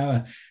for an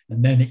hour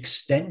and then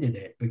extended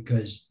it,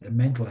 because the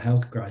mental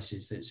health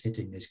crisis that's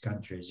hitting this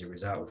country as a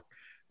result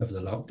of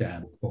the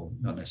lockdown, or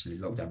not necessarily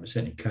lockdown, but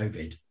certainly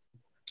COVID.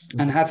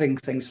 And having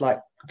things like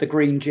the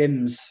green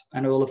gyms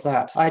and all of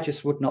that, I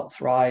just would not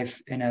thrive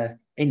in an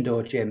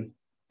indoor gym.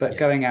 But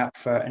going out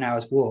for an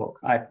hour's walk,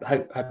 I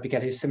hope I'd be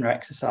getting similar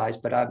exercise,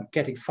 but I'm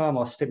getting far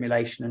more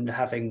stimulation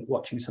and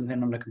watching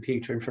something on the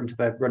computer in front of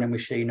a running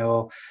machine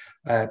or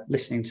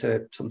listening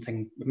to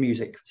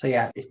music. So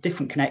yeah, it's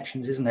different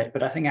connections, isn't it?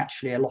 But I think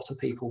actually a lot of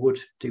people would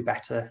do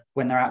better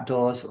when they're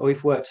outdoors. Or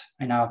we've worked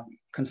in our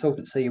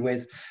consultancy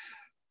with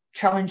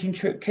challenging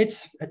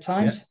kids at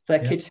times. They're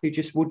kids who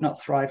just would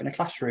not thrive in a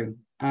classroom,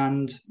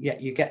 and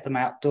yet you get them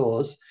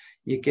outdoors,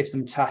 you give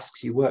them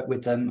tasks, you work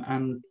with them,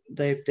 and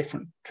they're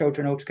different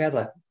children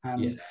altogether.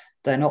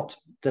 They're not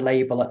the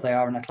label that they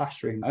are in a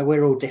classroom.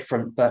 We're all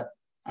different, but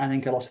I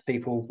think a lot of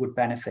people would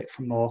benefit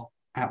from more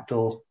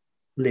outdoor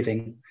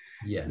living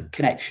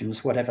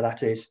connections, whatever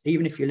that is.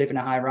 Even if you live in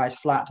a high-rise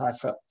flat, I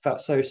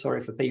felt so sorry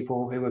for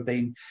people who were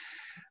being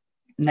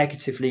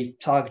negatively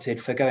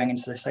targeted for going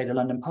into, say, the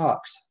London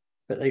parks.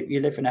 But you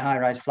live in a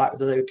high-rise flat with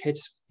the little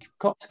kids, you've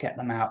got to get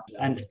them out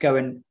and go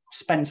and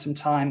spend some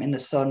time in the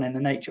sun, in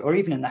the nature, or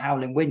even in the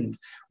howling wind,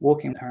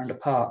 walking around a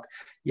park.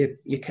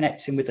 You're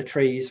connecting with the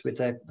trees, with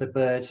the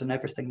birds and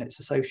everything that's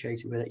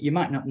associated with it. You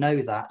might not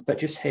know that, but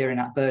just hearing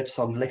that bird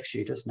song lifts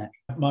you, doesn't it?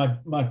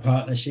 My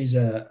partner, she's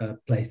a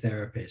play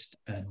therapist,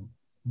 and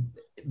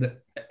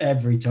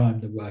every time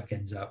the work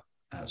ends up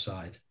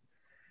outside,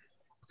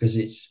 because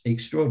it's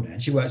extraordinary.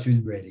 And she works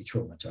with really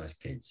traumatized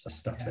kids,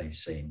 stuff they've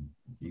seen.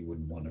 You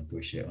wouldn't want to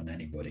wish it on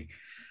anybody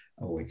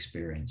or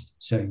experienced.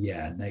 So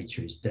yeah,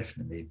 nature is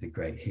definitely the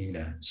great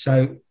healer.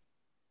 So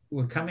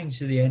we're coming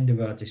to the end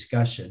of our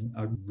discussion.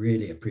 I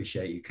really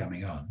appreciate you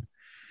coming on.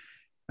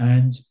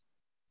 And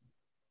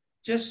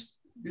just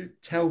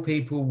tell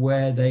people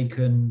where they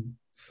can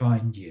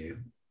find you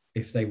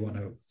if they want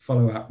to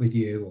follow up with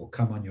you or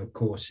come on your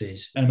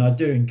courses. And I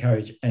do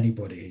encourage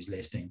anybody who's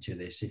listening to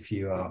this, if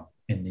you are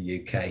in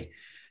the UK,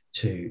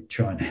 to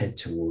try and head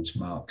towards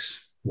Mark's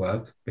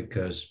work,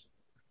 because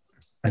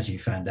as you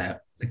found out,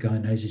 the guy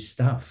knows his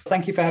stuff.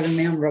 Thank you for having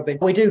me on, Robin.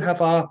 We do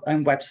have our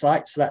own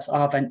website, so that's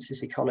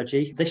Arvensis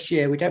Ecology. This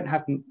year, we don't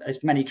have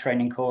as many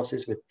training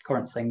courses with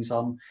current things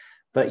on,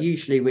 but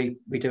usually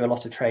we do a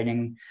lot of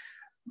training,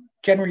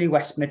 generally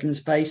West Midlands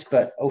based,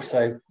 but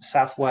also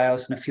South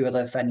Wales and a few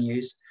other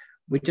venues.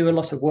 We do a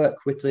lot of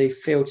work with the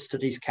Field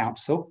Studies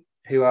Council,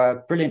 who are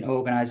a brilliant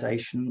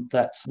organisation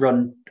that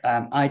run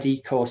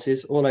ID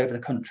courses all over the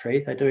country.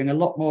 They're doing a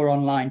lot more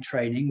online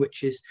training,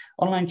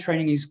 online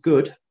training is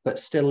good, but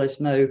still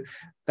there's no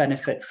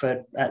benefit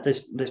for,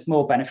 there's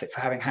more benefit for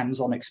having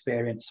hands-on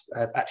experience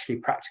of actually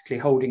practically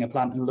holding a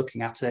plant and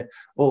looking at it,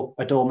 or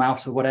a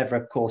dormouse or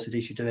whatever course it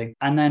is you're doing.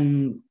 And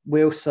then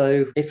we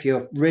also, if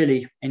you're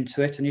really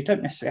into it, and you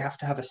don't necessarily have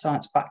to have a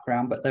science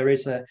background, but there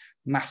is a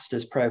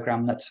master's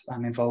programme that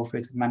I'm involved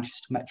with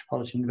Manchester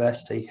Metropolitan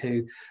University,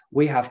 who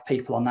we have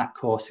people on that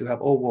course who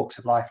have all walks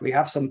of life. We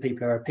have some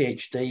people who are a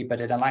PhD,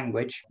 but in a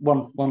language.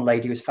 One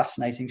lady was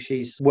fascinating.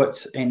 She's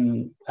worked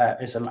in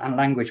as a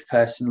language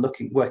person,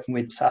 working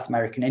with South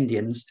American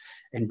Indians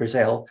in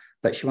Brazil,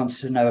 but she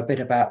wanted to know a bit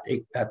about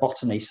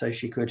botany, so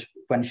she could,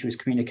 when she was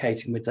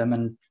communicating with them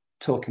and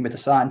talking with the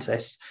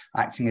scientists,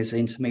 acting as the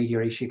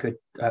intermediary, she could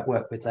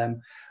work with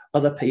them.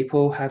 Other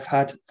people have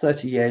had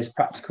 30 years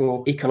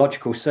practical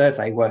ecological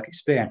survey work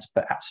experience,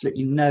 but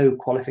absolutely no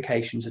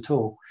qualifications at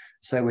all.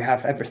 So we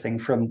have everything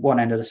from one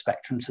end of the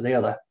spectrum to the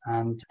other.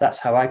 And that's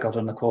how I got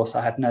on the course.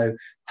 I had no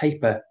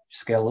paper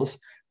skills,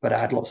 but I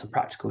had lots of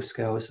practical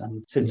skills.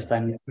 And since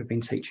then, we've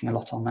been teaching a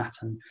lot on that.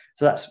 And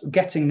so that's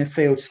getting the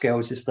field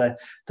skills is the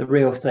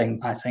real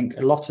thing. I think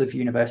a lot of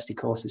university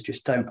courses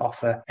just don't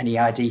offer any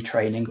ID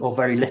training or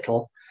very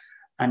little.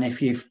 And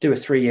if you do a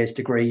 3 years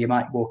degree, you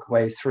might walk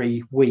away with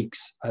 3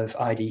 weeks of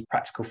ID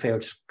practical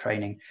field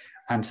training.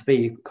 And to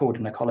be called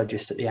an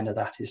ecologist at the end of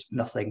that is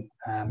nothing.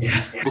 You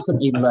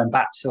couldn't even learn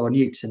bats or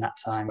newts in that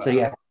time. Wow. So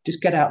yeah,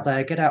 just get out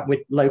there, get out with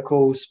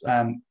locals,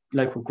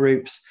 local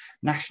groups,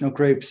 national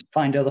groups,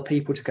 find other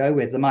people to go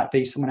with. There might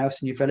be someone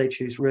else in your village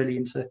who's really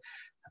into the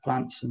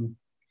plants. And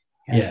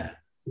yeah,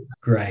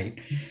 great.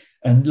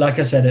 And like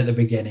I said at the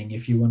beginning,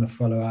 if you want to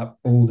follow up,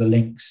 all the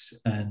links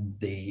and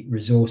the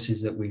resources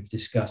that we've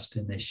discussed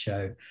in this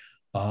show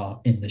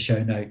are in the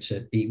show notes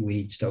at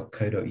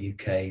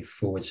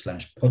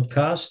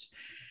eatweeds.co.uk/podcast.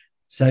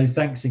 So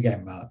thanks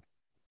again, Mark.